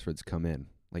at Crossroads come in.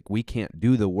 Like, we can't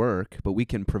do the work, but we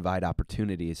can provide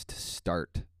opportunities to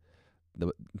start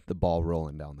the ball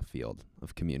rolling down the field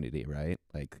of community, right?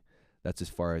 Like, that's as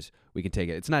far as we can take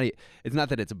it. It's not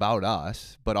that it's about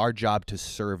us, but our job to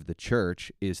serve the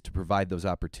church is to provide those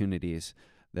opportunities.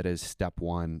 That is step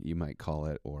one, you might call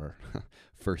it, or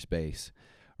first base,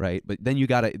 right? But then you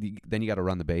gotta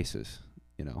run the bases,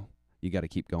 you know. You got to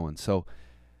keep going. So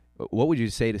what would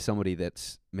you say to somebody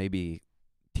that's maybe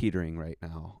teetering right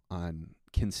now on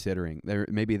considering,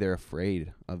 maybe they're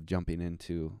afraid of jumping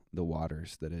into the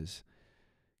waters that is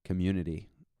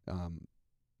community?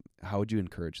 How would you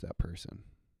encourage that person?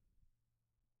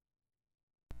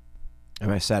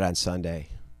 And I said on Sunday,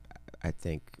 I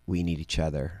think we need each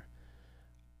other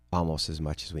almost as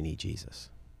much as we need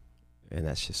Jesus. And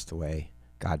that's just the way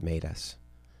God made us.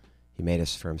 He made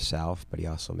us for himself, but he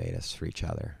also made us for each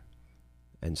other.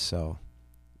 And so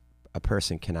a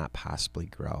person cannot possibly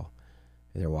grow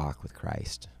in their walk with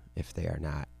Christ if they are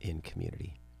not in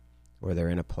community, or they're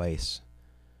in a place,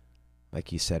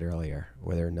 like you said earlier,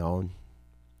 where they're known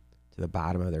to the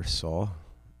bottom of their soul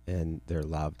and they're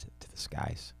loved to the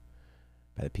skies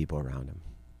by the people around them.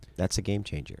 That's a game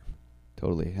changer.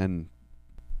 Totally. And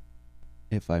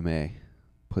if I may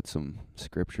put some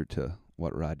scripture to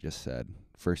what Rod just said,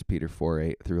 1 Peter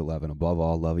 4:8-11, above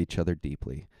all, love each other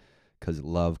deeply, because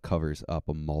love covers up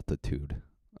a multitude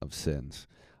of sins.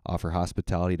 Offer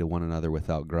hospitality to one another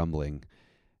without grumbling,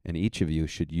 and each of you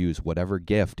should use whatever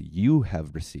gift you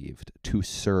have received to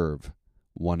serve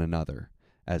one another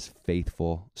as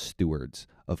faithful stewards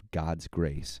of God's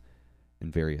grace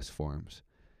in various forms.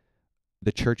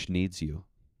 The church needs you.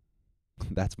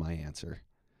 That's my answer.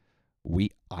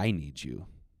 I need you.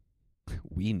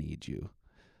 We need you.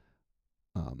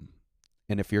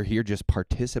 And if you're here just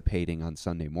participating on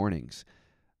Sunday mornings,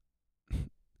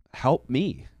 help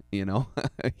me,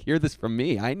 hear this from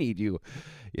me. I need you,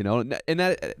 and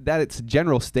that it's a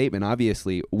general statement.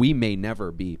 Obviously, we may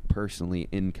never be personally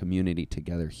in community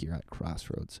together here at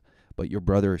Crossroads, but your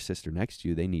brother or sister next to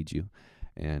you, they need you.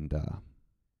 And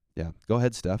go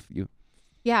ahead, Steph.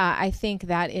 Yeah, I think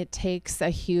that it takes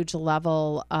a huge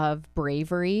level of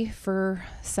bravery for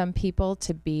some people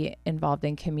to be involved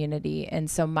in community. And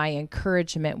so my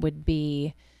encouragement would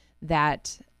be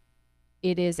that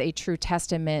it is a true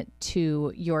testament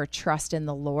to your trust in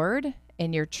the Lord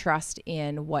and your trust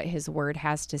in what his word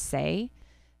has to say,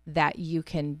 that you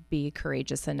can be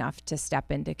courageous enough to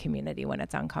step into community when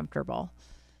it's uncomfortable.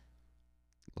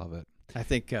 Love it. I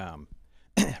think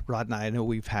Rod and I know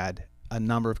we've had a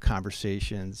number of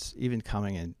conversations, even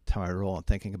coming into my role and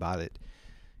thinking about it.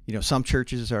 Some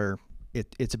churches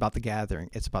it's about the gathering,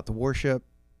 it's about the worship,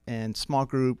 and small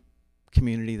group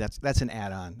community, that's an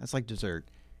add-on. That's like dessert.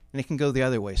 And it can go the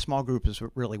other way. Small group is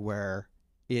really where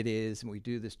it is, and we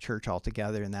do this church all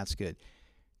together, and that's good.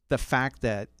 The fact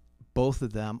that both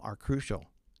of them are crucial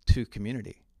to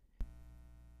community,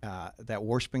 that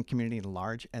worshiping community at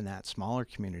large and that smaller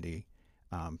community,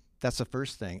 that's the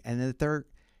first thing. And that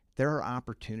there are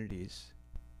opportunities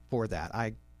for that.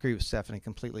 I agree with Stephanie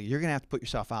completely. You're going to have to put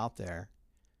yourself out there.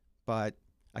 But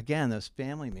again, those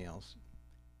family meals,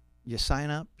 you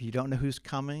sign up, you don't know who's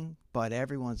coming, but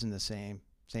everyone's in the same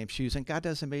shoes. And God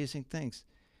does amazing things.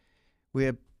 We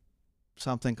have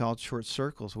something called short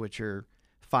circles, which are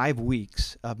 5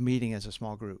 weeks of meeting as a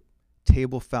small group,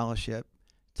 table fellowship,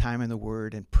 time in the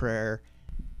Word and prayer.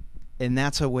 And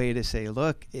that's a way to say,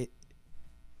 look,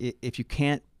 if you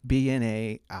can't be in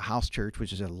a house church,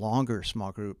 which is a longer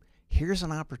small group, here's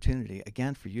an opportunity,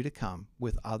 again, for you to come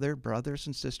with other brothers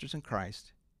and sisters in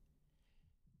Christ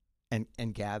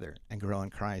and gather and grow in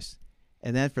Christ.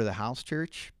 And then for the house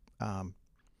church,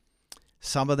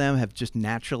 some of them have just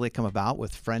naturally come about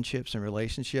with friendships and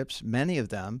relationships. Many of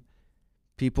them,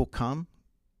 people come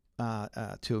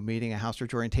to a meeting, a house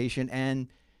church orientation, and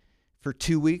for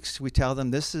 2 weeks we tell them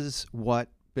this is what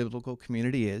biblical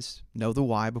community is. Know the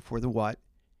why before the what.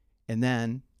 And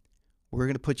then we're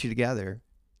going to put you together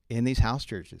in these house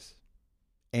churches.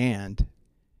 And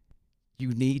you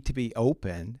need to be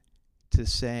open to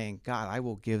saying, God, I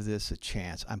will give this a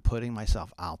chance. I'm putting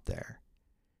myself out there,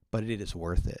 but it is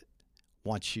worth it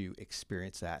once you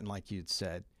experience that. And like you'd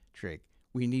said, Tryg,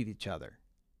 we need each other.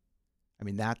 I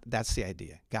mean, that's the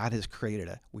idea. God has created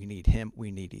we need him.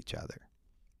 We need each other.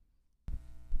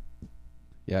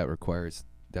 Yeah, it requires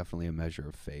definitely a measure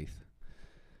of faith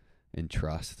and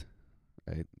trust.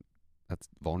 Right? That's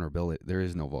vulnerability. There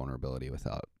is no vulnerability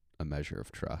without a measure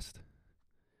of trust.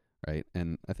 right?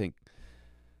 And I think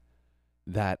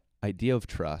that idea of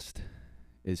trust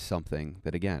is something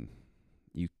that, again,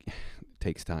 it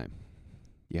takes time.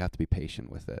 You have to be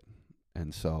patient with it.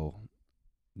 And so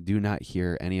do not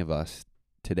hear any of us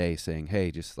today saying,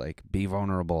 hey, just like be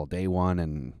vulnerable day one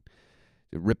and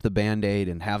rip the Band-Aid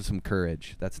and have some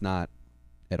courage. That's not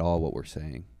at all what we're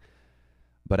saying.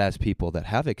 But as people that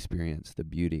have experienced the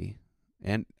beauty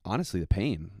and honestly the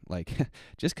pain, like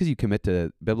just because you commit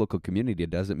to biblical community, it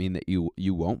doesn't mean that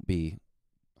you won't be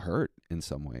hurt in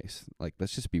some ways. Like,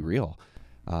 let's just be real.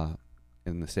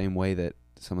 In the same way that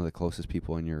some of the closest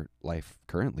people in your life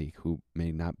currently who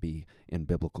may not be in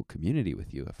biblical community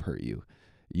with you have hurt you.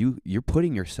 You're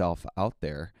putting yourself out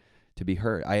there to be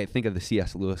hurt. I think of the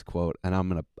C.S. Lewis quote,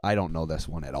 and I don't know this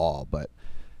one at all, but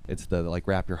it's the, like,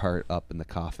 wrap your heart up in the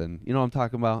coffin. You know what I'm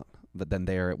talking about? But then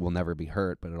there it will never be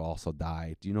hurt, but it'll also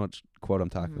die. Do you know what quote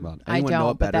I'm talking about? Anyone I don't, know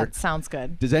it better? but that sounds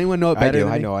good. Does anyone know it better? I do.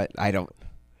 than I me? know it. I don't.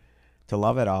 To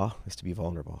love it all is to be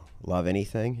vulnerable. Love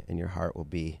anything, and your heart will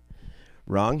be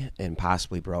wrung and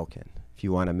possibly broken. If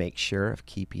you want to make sure of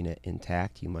keeping it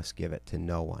intact, you must give it to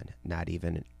no one, not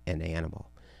even an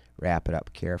animal. Wrap it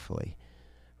up carefully,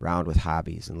 round with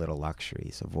hobbies and little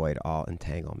luxuries. Avoid all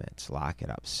entanglements. Lock it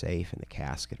up safe in the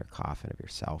casket or coffin of your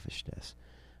selfishness.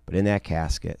 But in that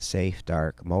casket, safe,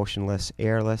 dark, motionless,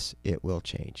 airless, it will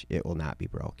change. It will not be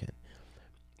broken.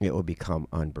 It will become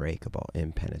unbreakable,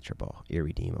 impenetrable,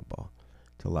 irredeemable.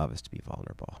 To love is to be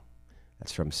vulnerable.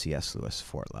 That's from C.S. Lewis,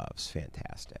 Fort Loves.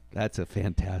 Fantastic. That's a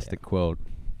fantastic quote.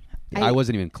 I- I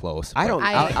wasn't even close. I don't.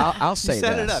 I'll say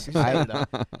set it this. up. You set it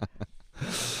up.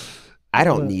 I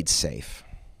don't need safe.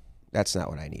 That's not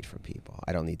what I need from people.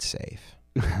 I don't need safe.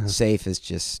 Safe is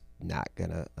just not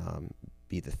gonna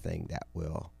be the thing that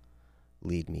will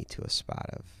lead me to a spot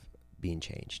of being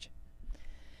changed.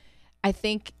 I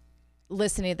think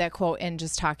listening to that quote and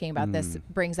just talking about this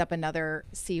brings up another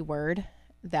C word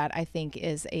that I think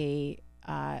is a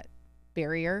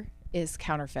barrier, is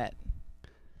counterfeit.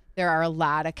 There are a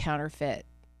lot of counterfeit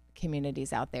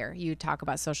communities out there. You talk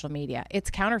about social media. It's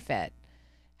counterfeit.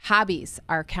 Hobbies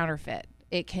are counterfeit.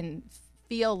 It can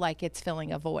feel like it's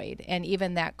filling a void. And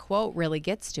even that quote really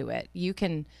gets to it. You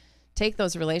can take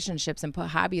those relationships and put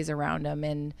hobbies around them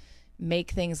and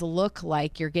make things look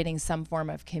like you're getting some form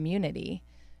of community,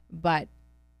 but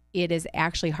it is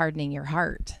actually hardening your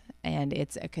heart, and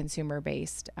it's a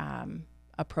consumer-based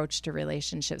approach to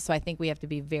relationships. So I think we have to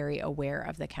be very aware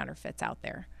of the counterfeits out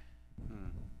there.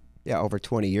 Yeah, over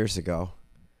 20 years ago,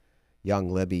 young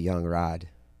Libby, young Rod,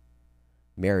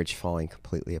 marriage falling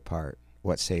completely apart.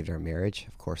 What saved our marriage?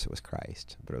 Of course, it was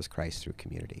Christ, but it was Christ through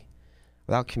community.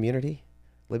 Without community,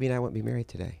 Libby and I wouldn't be married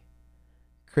today.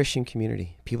 Christian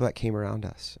community, people that came around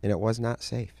us, and it was not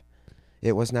safe.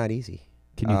 It was not easy.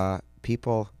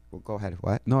 People, well, go ahead.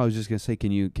 What? No, I was just gonna say,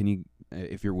 can you,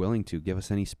 if you're willing to, give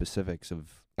us any specifics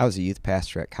of? I was a youth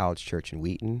pastor at College Church in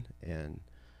Wheaton, and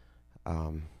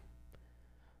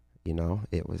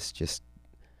it was just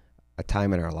a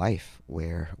time in our life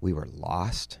where we were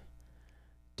lost,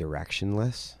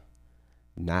 directionless,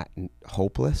 not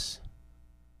hopeless,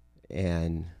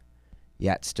 and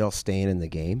yet still staying in the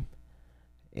game.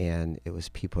 And it was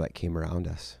people that came around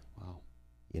us. Wow.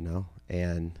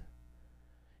 And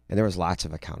there was lots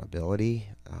of accountability.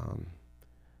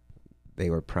 They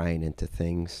were prying into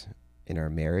things in our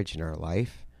marriage, in our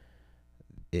life.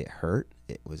 It hurt.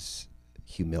 It was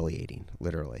humiliating,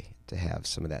 literally, to have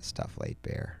some of that stuff laid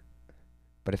bare.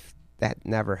 But if that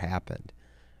never happened,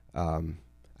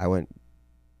 I wouldn't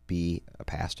be a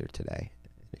pastor today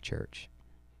in a church.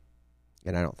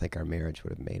 And I don't think our marriage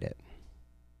would have made it.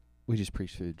 We just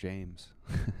preached through James.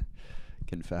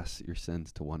 Confess your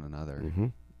sins to one another. Mm-hmm.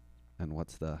 And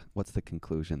what's the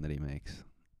conclusion that he makes?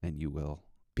 And you will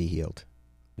Be healed.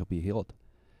 You'll be healed.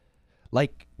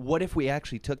 Like, what if we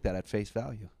actually took that at face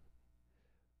value?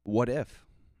 What if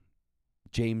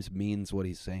James means what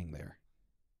he's saying there?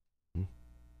 Mm-hmm.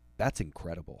 That's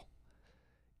incredible.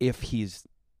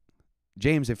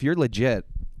 James, if you're legit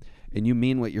and you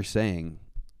mean what you're saying,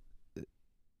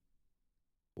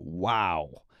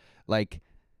 wow. Like,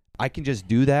 I can just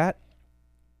do that.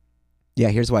 Yeah,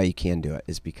 here's why you can do it,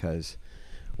 is because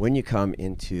when you come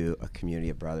into a community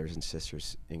of brothers and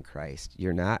sisters in Christ,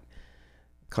 you're not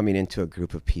coming into a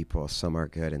group of people. Some are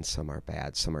good and some are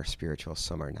bad. Some are spiritual,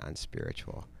 some are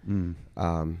non-spiritual.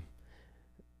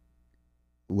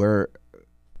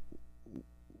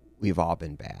 We've all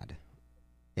been bad,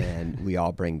 and we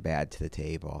all bring bad to the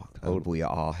table. We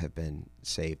all have been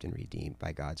saved and redeemed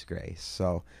by God's grace.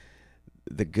 So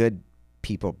the good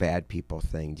people, bad people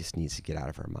thing just needs to get out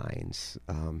of our minds.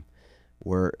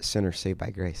 We're sinners saved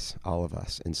by grace, all of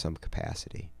us, in some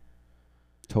capacity.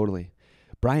 Totally.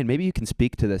 Brian, maybe you can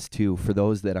speak to this too for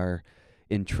those that are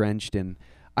entrenched in.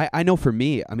 I know for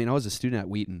me, I mean, I was a student at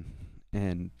Wheaton,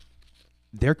 and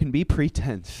there can be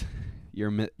pretense.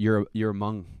 You're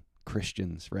among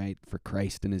Christians, right? For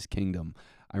Christ and his kingdom.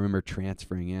 I remember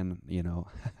transferring in,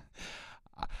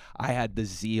 I had the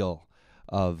zeal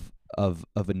of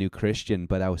a new Christian,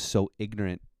 but I was so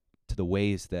ignorant to the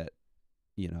ways that,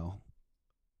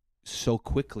 so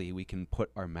quickly we can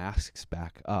put our masks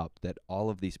back up, that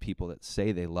all of these people that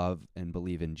say they love and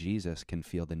believe in Jesus can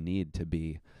feel the need to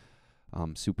be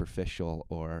superficial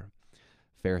or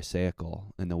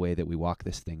pharisaical in the way that we walk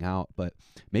this thing out. But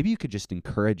maybe you could just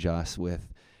encourage us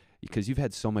with, because you've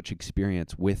had so much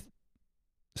experience with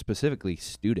specifically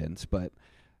students, but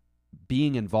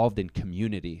being involved in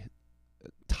community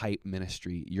type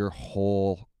ministry, your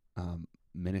whole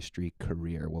ministry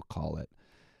career, we'll call it.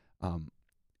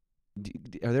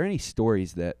 Are there any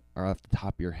stories that are off the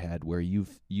top of your head where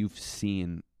you've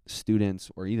seen students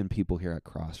or even people here at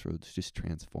Crossroads just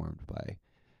transformed by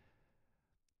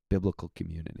biblical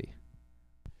community?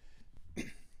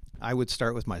 I would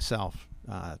start with myself.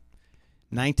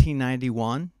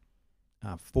 1991,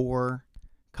 4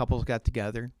 couples got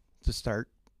together to start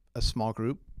a small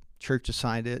group. Church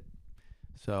assigned it.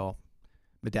 So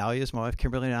Medaglia is my wife,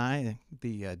 Kimberly, and I,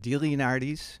 the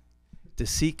DeLeonardis, the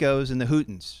Secos, and the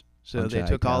Hootens. So they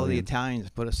took all of the Italians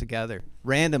and put us together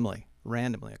randomly,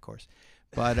 of course.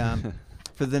 But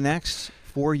for the next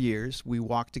 4 years, we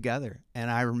walked together. And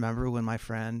I remember when my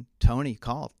friend Tony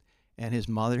called, and his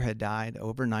mother had died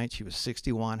overnight. She was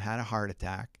 61, had a heart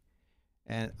attack.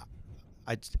 And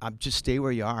I'm just stay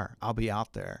where you are. I'll be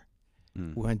out there.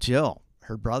 When Jill,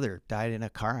 her brother, died in a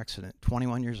car accident,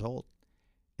 21 years old.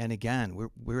 And again,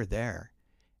 we were there.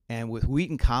 And with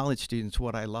Wheaton College students,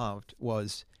 what I loved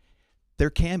was there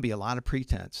can be a lot of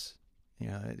pretense.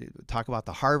 Talk about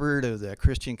the Harvard or the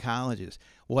Christian colleges.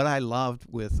 What I loved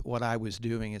with what I was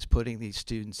doing is putting these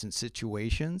students in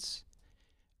situations,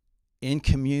 in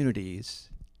communities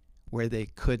where they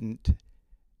couldn't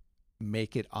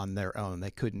make it on their own. They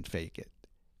couldn't fake it.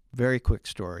 Very quick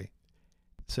story.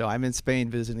 So I'm in Spain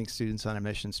visiting students on a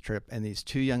missions trip, and these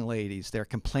 2 young ladies, they're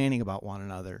complaining about one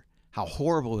another, how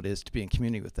horrible it is to be in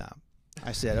community with them.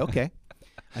 I said, okay.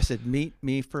 I said, meet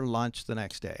me for lunch the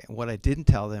next day. And what I didn't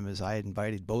tell them is I had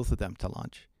invited both of them to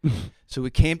lunch. So we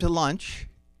came to lunch,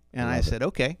 and I said,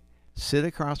 okay, sit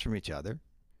across from each other.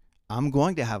 I'm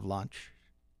going to have lunch.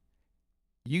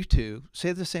 You two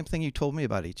say the same thing you told me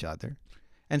about each other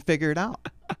and figure it out.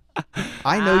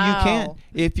 I know you can.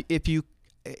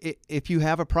 If you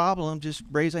have a problem, just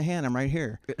raise a hand. I'm right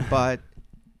here. But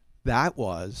that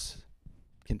was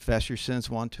confess your sins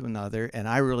one to another, and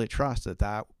I really trust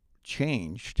that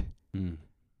changed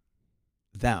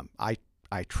them. I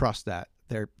trust that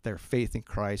their faith in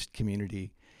Christ,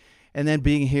 community. And then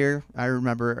being here, I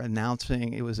remember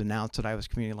it was announced that I was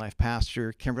community life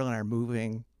pastor. Kimberly and I are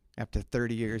moving after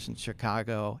 30 years in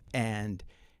Chicago, and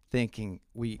thinking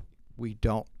we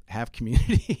don't have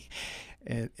community.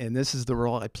 and this is the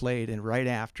role I played. And right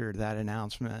after that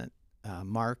announcement,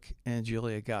 Mark and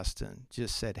Julie Augustin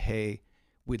just said, hey,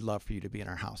 we'd love for you to be in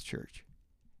our house church.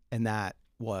 And that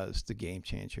was the game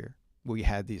changer. We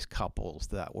had these couples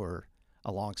that were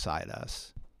alongside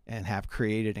us and have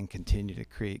created and continue to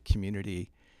create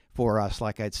community for us.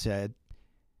 Like I'd said,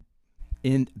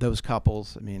 in those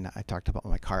couples, I mean, I talked about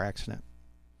my car accident.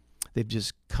 They've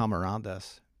just come around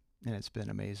us, and it's been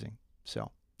amazing.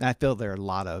 So I feel there are a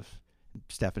lot of,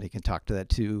 Stephanie can talk to that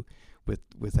too,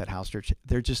 with that house church.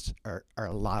 There just are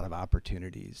a lot of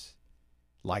opportunities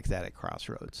like that at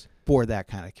Crossroads for that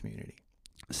kind of community.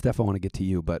 Steph, I want to get to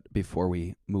you, but before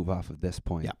we move off of this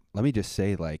point, let me just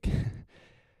say,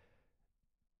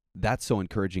 that's so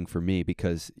encouraging for me,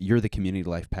 because you're the community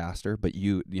life pastor, but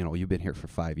you've been here for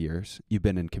 5 years. You've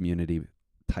been in community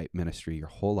type ministry your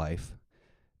whole life.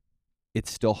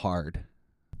 It's still hard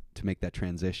to make that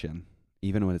transition,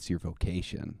 even when it's your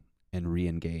vocation, and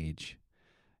re-engage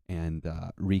and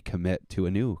recommit to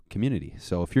a new community.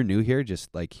 So if you're new here, just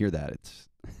hear that. It's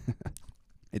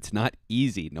it's not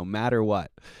easy, no matter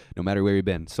what, no matter where you've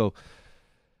been. So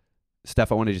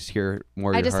Steph, I want to just hear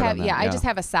more of your heart on that. I just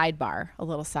have a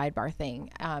little sidebar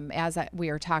thing. We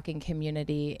were talking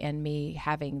community and me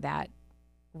having that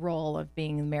role of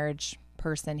being a marriage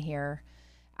person here,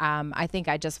 I think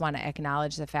I just want to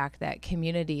acknowledge the fact that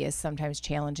community is sometimes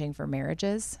challenging for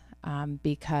marriages,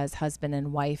 because husband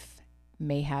and wife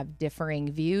may have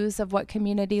differing views of what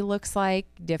community looks like,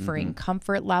 differing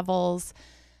comfort levels,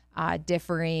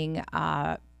 differing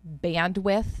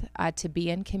bandwidth to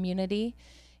be in community.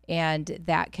 And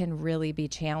that can really be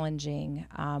challenging,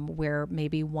 where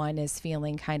maybe one is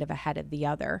feeling kind of ahead of the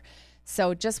other.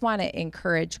 So just want to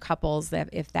encourage couples that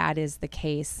if that is the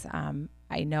case,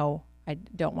 I know I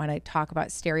don't want to talk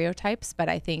about stereotypes, but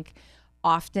I think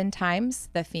oftentimes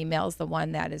the female is the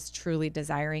one that is truly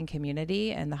desiring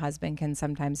community, and the husband can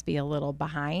sometimes be a little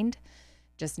behind,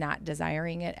 just not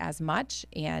desiring it as much.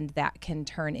 And that can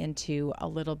turn into a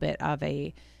little bit of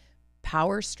a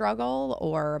power struggle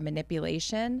or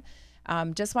manipulation.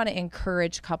 Just want to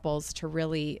encourage couples to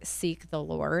really seek the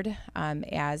Lord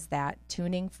as that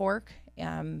tuning fork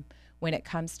when it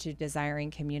comes to desiring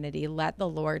community. Let the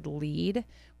Lord lead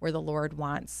where the Lord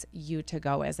wants you to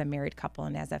go as a married couple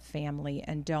and as a family,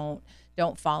 and don't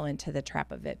fall into the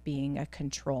trap of it being a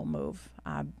control move.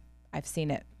 I've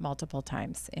seen it multiple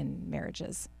times in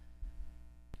marriages.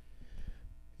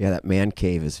 Yeah, that man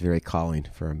cave is very calling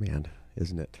for a man,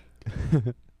 isn't it?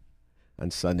 On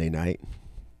Sunday night,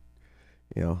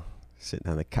 sitting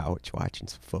on the couch watching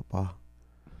some football.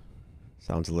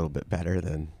 Sounds a little bit better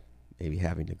than maybe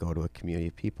having to go to a community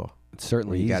of people. It's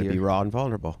certainly you easier. got to be raw and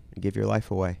vulnerable and give your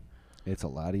life away. It's a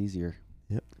lot easier.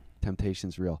 Yep.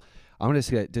 Temptation's real. I'm going to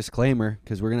say a disclaimer,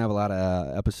 because we're going to have a lot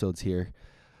of episodes here.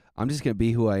 I'm just going to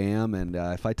be who I am, and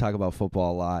if I talk about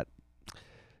football a lot,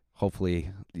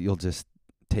 hopefully you'll just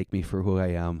take me for who I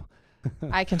am.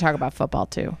 I can talk about football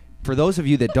too. For those of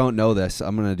you that don't know this,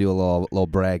 I'm going to do a little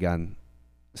brag on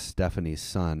Stephanie's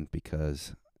son,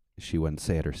 because she wouldn't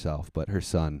say it herself, but her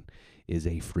son is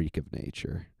a freak of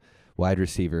nature. Wide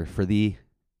receiver for the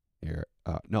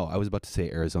I was about to say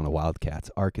Arizona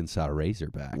Wildcats, Arkansas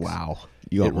Razorbacks. Wow.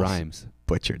 It rhymes.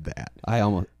 Butchered that. I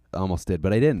almost did,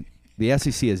 but I didn't. The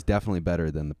SEC is definitely better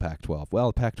than the Pac-12. Well,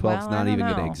 the Pac-12 is not even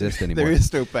going to exist anymore. There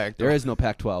is no Pac-12. There is no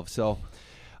Pac-12. So,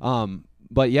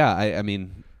 but yeah, I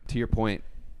mean, to your point,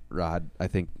 Rod, I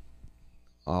think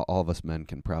all of us men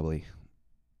can probably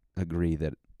agree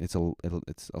that it's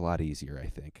a lot easier, I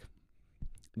think,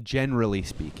 generally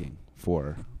speaking,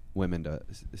 for women to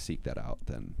seek that out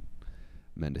than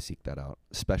men to seek that out,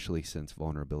 especially since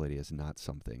vulnerability is not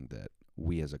something that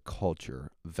we as a culture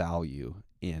value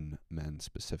in men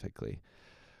specifically.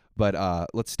 But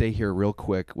let's stay here real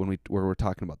quick where we're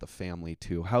talking about the family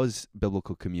too. How is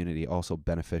biblical community also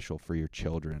beneficial for your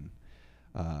children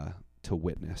to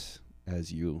witness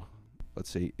as you, let's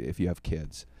say if you have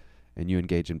kids and you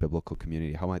engage in biblical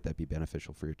community, how might that be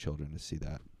beneficial for your children to see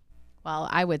that? Well,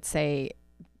 I would say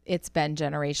it's been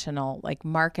generational. Like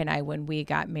Mark and I, when we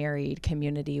got married,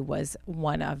 community was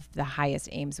one of the highest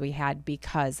aims we had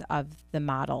because of the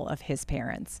model of his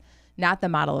parents, not the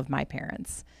model of my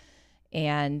parents.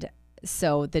 And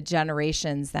so the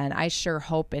generations then, I sure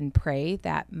hope and pray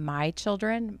that my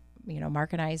children,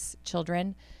 Mark and I's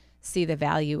children, see the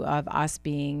value of us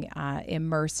being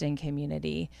immersed in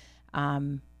community.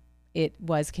 It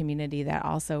was community that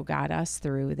also got us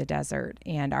through the desert,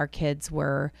 and our kids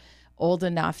were old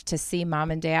enough to see mom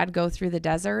and dad go through the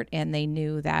desert, and they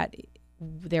knew that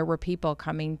there were people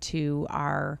coming to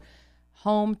our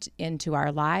home, into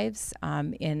our lives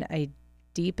in a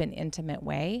deep and intimate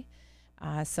way.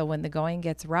 So when the going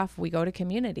gets rough, we go to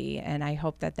community, and I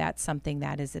hope that that's something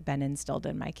that has been instilled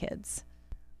in my kids.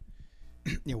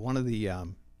 One of the,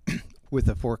 with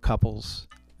the 4 couples,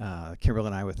 Kimberly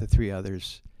and I with the 3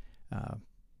 others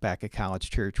back at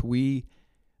College Church, we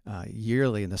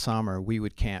yearly in the summer, we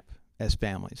would camp as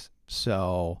families.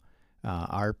 So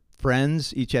our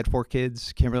friends each had 4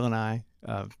 kids. Kimberly and I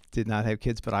did not have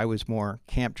kids, but I was more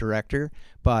camp director.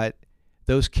 But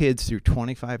those kids through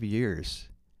 25 years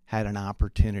had an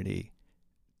opportunity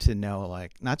to know,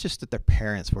 like, not just that their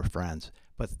parents were friends,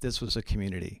 but that this was a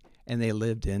community, and they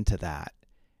lived into that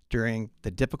during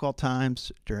the difficult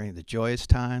times, during the joyous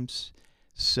times.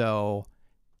 So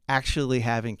actually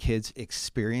having kids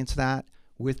experience that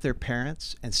with their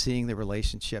parents and seeing the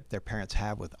relationship their parents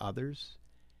have with others,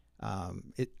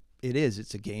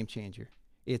 it's a game changer.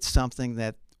 It's something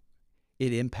that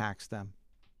it impacts them,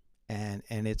 and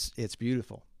it's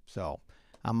beautiful. So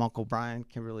I'm Uncle Brian,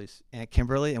 Kimberly's Aunt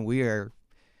Kimberly, and we are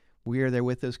there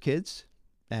with those kids.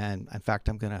 And in fact,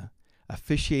 I'm gonna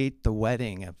officiate the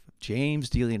wedding of James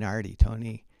DeLeonardi,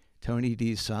 Tony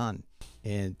D's son,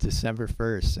 in December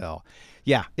 1st. So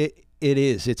yeah,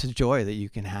 it's a joy that you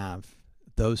can have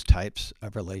those types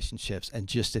of relationships and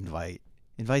just invite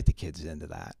the kids into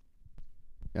that.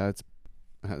 Yeah,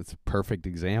 it's a perfect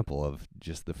example of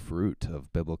just the fruit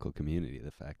of biblical community.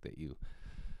 The fact that you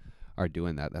are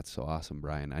doing that, that's so awesome,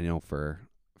 Brian. I know for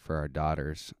our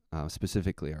daughters,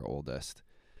 specifically our oldest,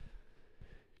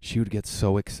 she would get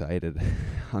so excited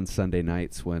on Sunday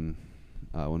nights when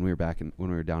we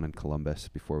were down in Columbus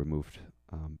before we moved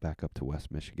back up to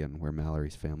West Michigan, where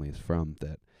Mallory's family is from,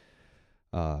 that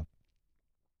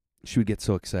she would get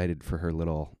so excited for her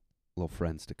little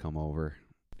friends to come over.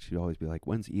 She'd always be like,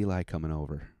 "When's Eli coming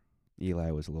over?"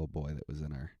 Eli was a little boy that was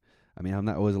in her. I mean,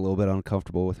 I was a little bit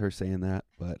uncomfortable with her saying that,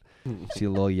 but she's a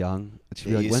little young. She'd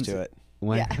be like, used to it.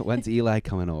 When's Eli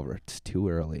coming over? It's too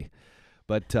early.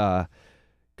 But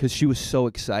because she was so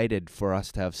excited for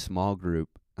us to have small group,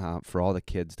 for all the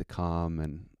kids to come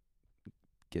and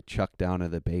get chucked down to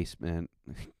the basement.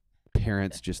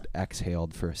 Parents just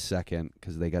exhaled for a second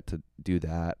because they got to do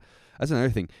that. That's another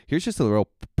thing. Here's just a real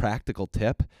practical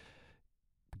tip.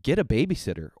 Get a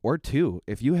babysitter or two.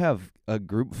 If you have a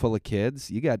group full of kids,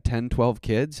 you got 10, 12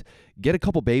 kids, get a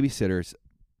couple babysitters,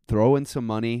 throw in some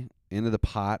money into the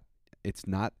pot. It's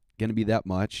not going to be that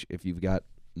much if you've got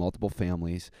multiple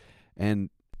families, and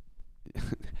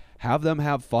have them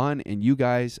have fun, and you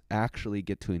guys actually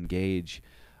get to engage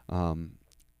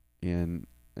in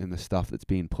the stuff that's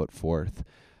being put forth.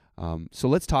 So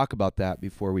let's talk about that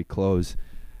before we close.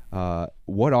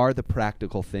 What are the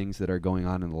practical things that are going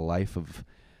on in the life of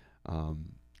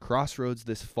Crossroads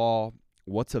this fall?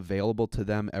 What's available to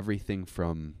them? Everything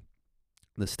from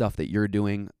the stuff that you're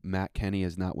doing. Matt Kenny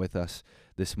is not with us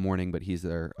this morning, but he's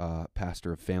their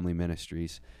pastor of family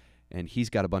ministries, and he's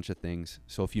got a bunch of things.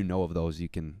 So if you know of those, you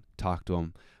can talk to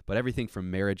him. But everything from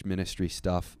marriage ministry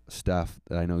stuff that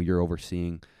I know you're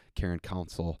overseeing, Care and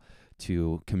Counsel,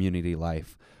 to community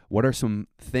life. What are some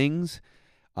things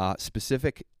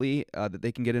specifically that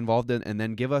they can get involved in, and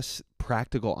then give us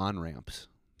practical on-ramps?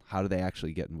 How do they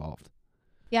actually get involved?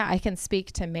 Yeah, I can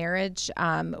speak to marriage.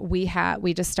 We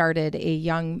just started a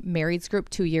young marrieds group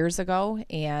 2 years ago,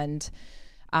 and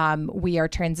we are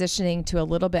transitioning to a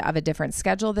little bit of a different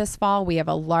schedule this fall. We have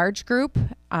a large group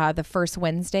the first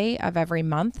Wednesday of every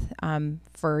month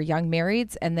for young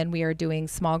marrieds, and then we are doing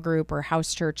small group or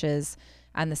house churches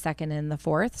on the second and the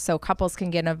fourth. So couples can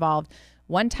get involved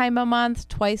one time a month,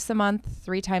 twice a month,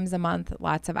 3 times a month,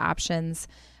 lots of options.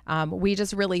 We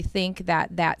just really think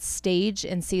that stage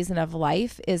and season of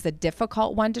life is a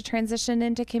difficult one to transition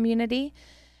into community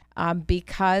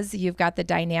because you've got the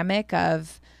dynamic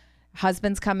of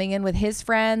husband's coming in with his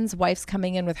friends, wife's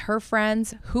coming in with her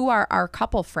friends. Who are our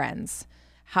couple friends?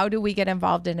 How do we get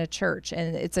involved in a church?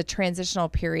 And it's a transitional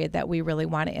period that we really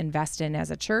want to invest in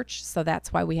as a church. So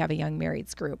that's why we have a young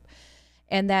marrieds group.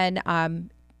 And then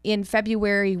in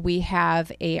February, we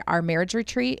have our marriage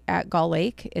retreat at Gull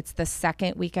Lake. It's the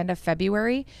second weekend of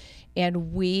February.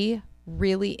 And we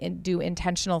really do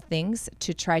intentional things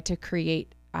to try to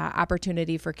create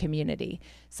opportunity for community.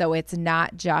 So it's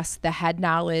not just the head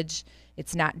knowledge.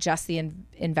 It's not just the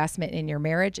investment in your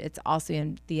marriage. It's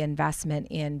also the investment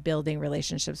in building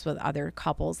relationships with other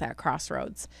couples at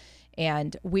Crossroads.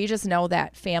 And we just know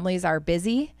that families are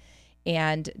busy,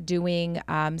 and doing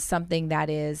something that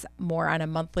is more on a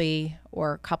monthly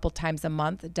or a couple times a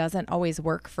month doesn't always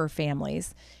work for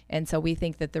families. And so we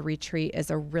think that the retreat is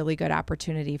a really good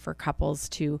opportunity for couples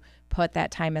to put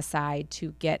that time aside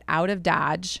to get out of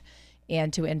Dodge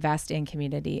and to invest in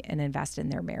community and invest in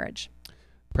their marriage.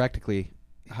 Practically,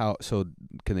 so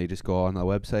can they just go on the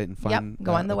website and find? Yep,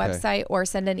 go on the website or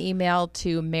send an email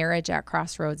to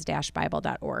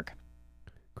marriage@crossroads-bible.org.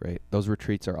 Great. Those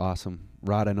retreats are awesome.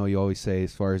 Rod, I know you always say,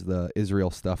 as far as the Israel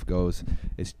stuff goes,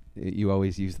 you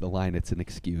always use the line, it's an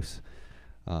excuse.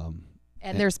 And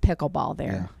there's pickleball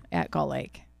there at Gull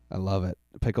Lake. I love it.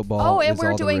 Pickleball. Oh, and is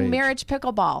we're all the doing rage. marriage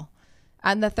pickleball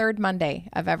on the third Monday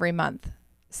of every month.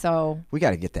 So We got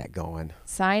to get that going.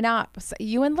 sign up.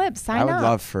 You and Lib, sign up. I would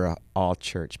love for an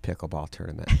all-church pickleball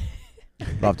tournament.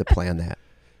 Love to plan that.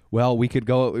 Well, we could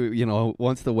go,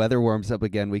 once the weather warms up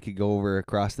again, we could go over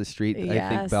across the street. I think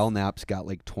Yes. Belknap's got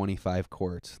like 25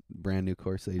 courts, brand new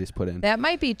courts they just put in. That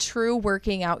might be true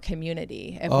working out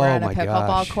community if Oh we're on a my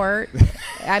pickleball gosh. court.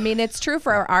 I mean, it's true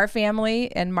for our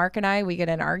family, and Mark and I, we get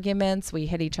in arguments. We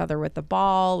hit each other with the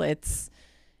ball. It's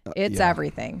yeah.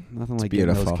 everything. Nothing like getting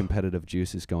those beautiful. competitive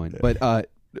juices going. But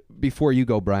before you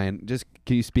go, Brian, just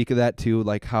can you speak of that too,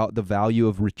 like how the value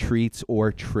of retreats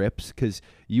or trips? Because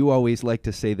you always like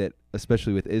to say that,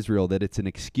 especially with Israel, that it's an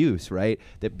excuse, right?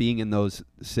 That being in those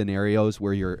scenarios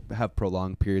where you have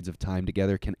prolonged periods of time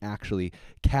together can actually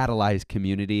catalyze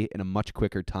community in a much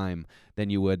quicker time than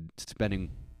you would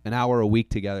spending an hour a week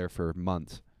together for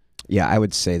months. Yeah, I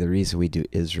would say the reason we do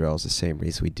Israel is the same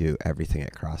reason we do everything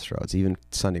at Crossroads. Even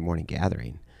Sunday morning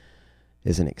gathering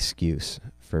is an excuse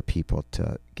for people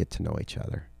to get to know each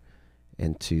other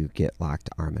and to get locked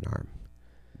arm in arm.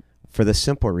 For the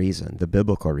simple reason, the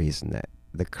biblical reason, that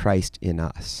the Christ in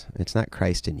us, it's not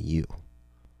Christ in you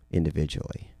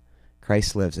individually.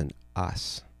 Christ lives in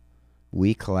us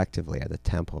we collectively are the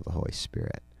temple of the Holy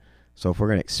Spirit. So if we're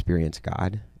going to experience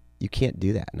God, you can't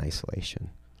do that in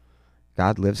isolation.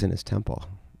 God lives in his temple,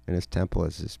 and his temple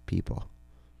is his people.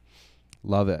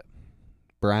 Love it.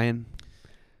 Brian?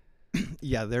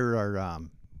 Yeah, there are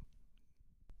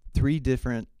 3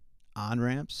 different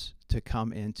on-ramps to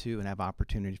come into and have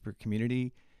opportunities for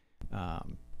community.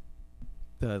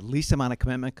 The least amount of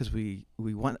commitment, because we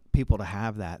want people to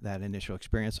have that initial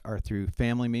experience, are through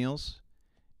family meals.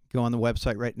 Go on the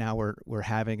website right now. We're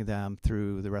having them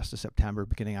through the rest of September,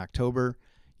 beginning October.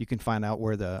 You can find out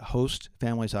where the host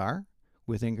families are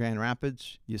within Grand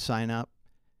Rapids. You sign up,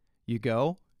 you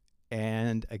go,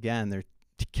 and again,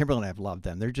 Kimberly and I have loved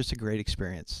them. They're just a great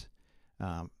experience.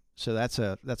 So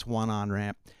that's one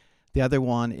on-ramp. The other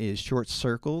one is Short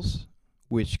Circles,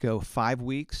 which go 5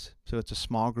 weeks. So it's a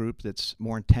small group that's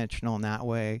more intentional in that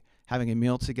way, having a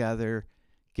meal together,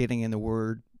 getting in the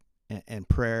Word and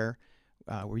prayer.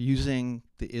 We're using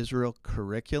the Israel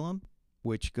curriculum,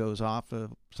 which goes off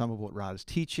of some of what Rod is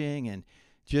teaching, and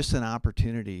just an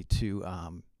opportunity to,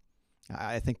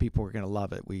 I think people are going to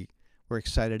love it. We're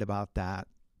excited about that.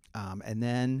 And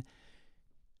then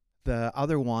the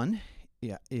other one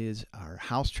is our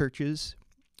house churches,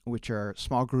 which are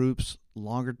small groups,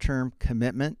 longer-term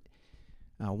commitment.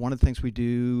 One of the things we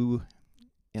do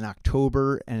in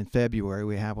October and in February,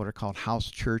 we have what are called house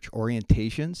church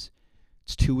orientations.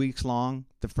 It's 2 weeks long.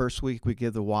 The first week we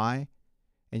give the why,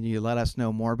 and you let us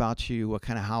know more about you. What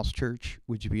kind of house church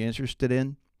would you be interested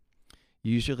in?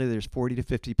 Usually there's 40 to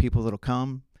 50 people that'll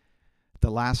come.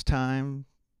 The last time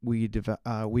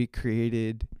we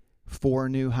created 4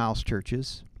 new house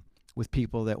churches with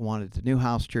people that wanted the new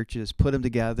house churches, put them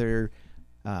together,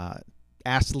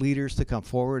 asked leaders to come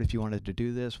forward. If you wanted to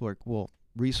do this, we'll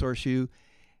resource you.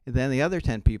 And then the other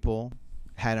 10 people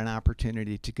had an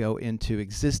opportunity to go into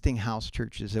existing house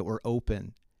churches that were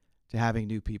open to having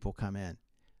new people come in.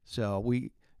 So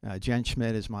Jen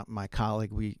Schmidt is my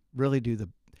colleague. We really do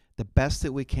the best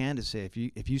that we can to say,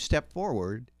 if you step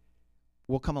forward,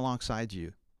 we'll come alongside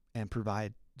you and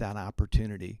provide that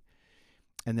opportunity.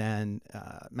 And then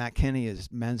Matt Kinney is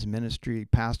men's ministry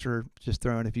pastor, just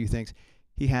throwing a few things.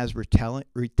 He has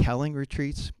retelling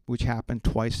retreats, which happen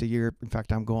twice a year. In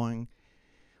fact, I'm going.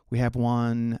 We have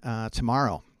one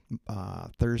tomorrow,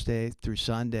 Thursday through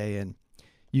Sunday, and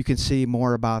you can see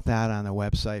more about that on the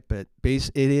website. But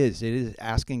it is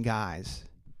asking guys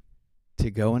to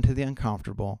go into the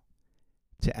uncomfortable,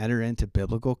 to enter into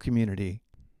biblical community,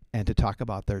 and to talk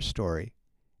about their story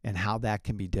and how that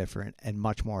can be different and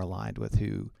much more aligned with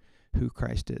who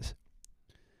Christ is.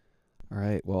 All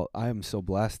right. Well, I am so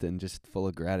blessed and just full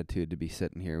of gratitude to be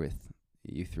sitting here with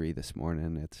you 3 this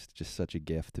morning. It's just such a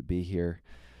gift to be here,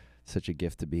 such a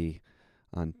gift to be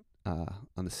on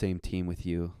the same team with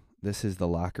you. This is the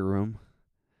locker room.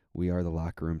 We are the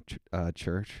locker room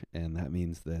church, and that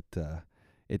means that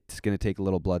it's going to take a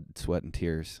little blood, sweat, and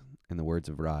tears, in the words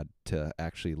of Rod, to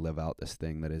actually live out this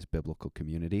thing that is biblical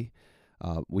community.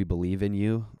 We believe in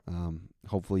you.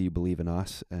 Hopefully you believe in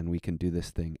us, and we can do this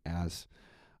thing as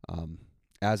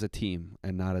a team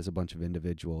and not as a bunch of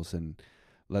individuals. And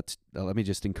let me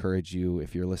just encourage you,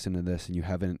 if you're listening to this and you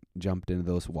haven't jumped into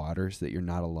those waters, that you're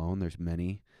not alone. There's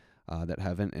many that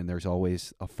haven't, and there's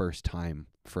always a first time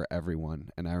for everyone.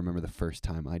 And I remember the first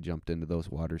time I jumped into those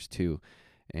waters too.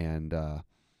 And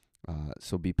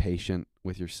so be patient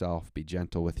with yourself, be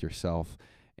gentle with yourself,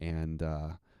 and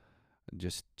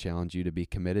just challenge you to be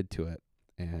committed to it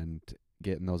and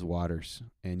get in those waters,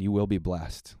 and you will be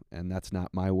blessed. And that's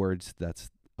not my words. That's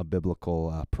a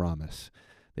biblical promise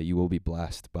that you will be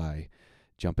blessed by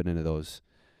jumping into those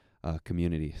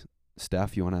communities.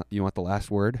 Steph, you want the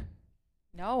last word?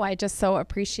 No, I just so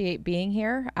appreciate being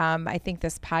here. I think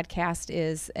this podcast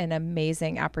is an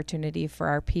amazing opportunity for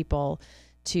our people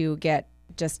to get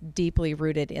just deeply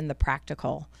rooted in the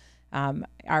practical.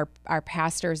 Our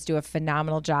pastors do a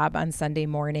phenomenal job on Sunday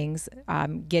mornings,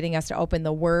 getting us to open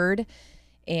the Word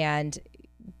and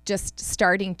just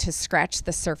starting to scratch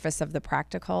the surface of the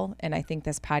practical. And I think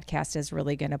this podcast is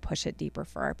really going to push it deeper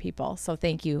for our people. So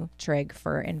thank you, Tryg,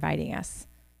 for inviting us.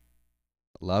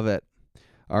 Love it.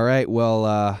 All right.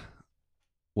 Well,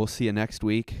 we'll see you next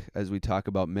week as we talk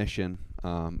about mission.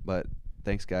 But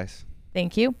thanks, guys.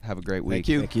 Thank you. Have a great week.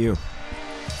 Thank you. Thank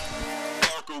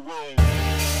you.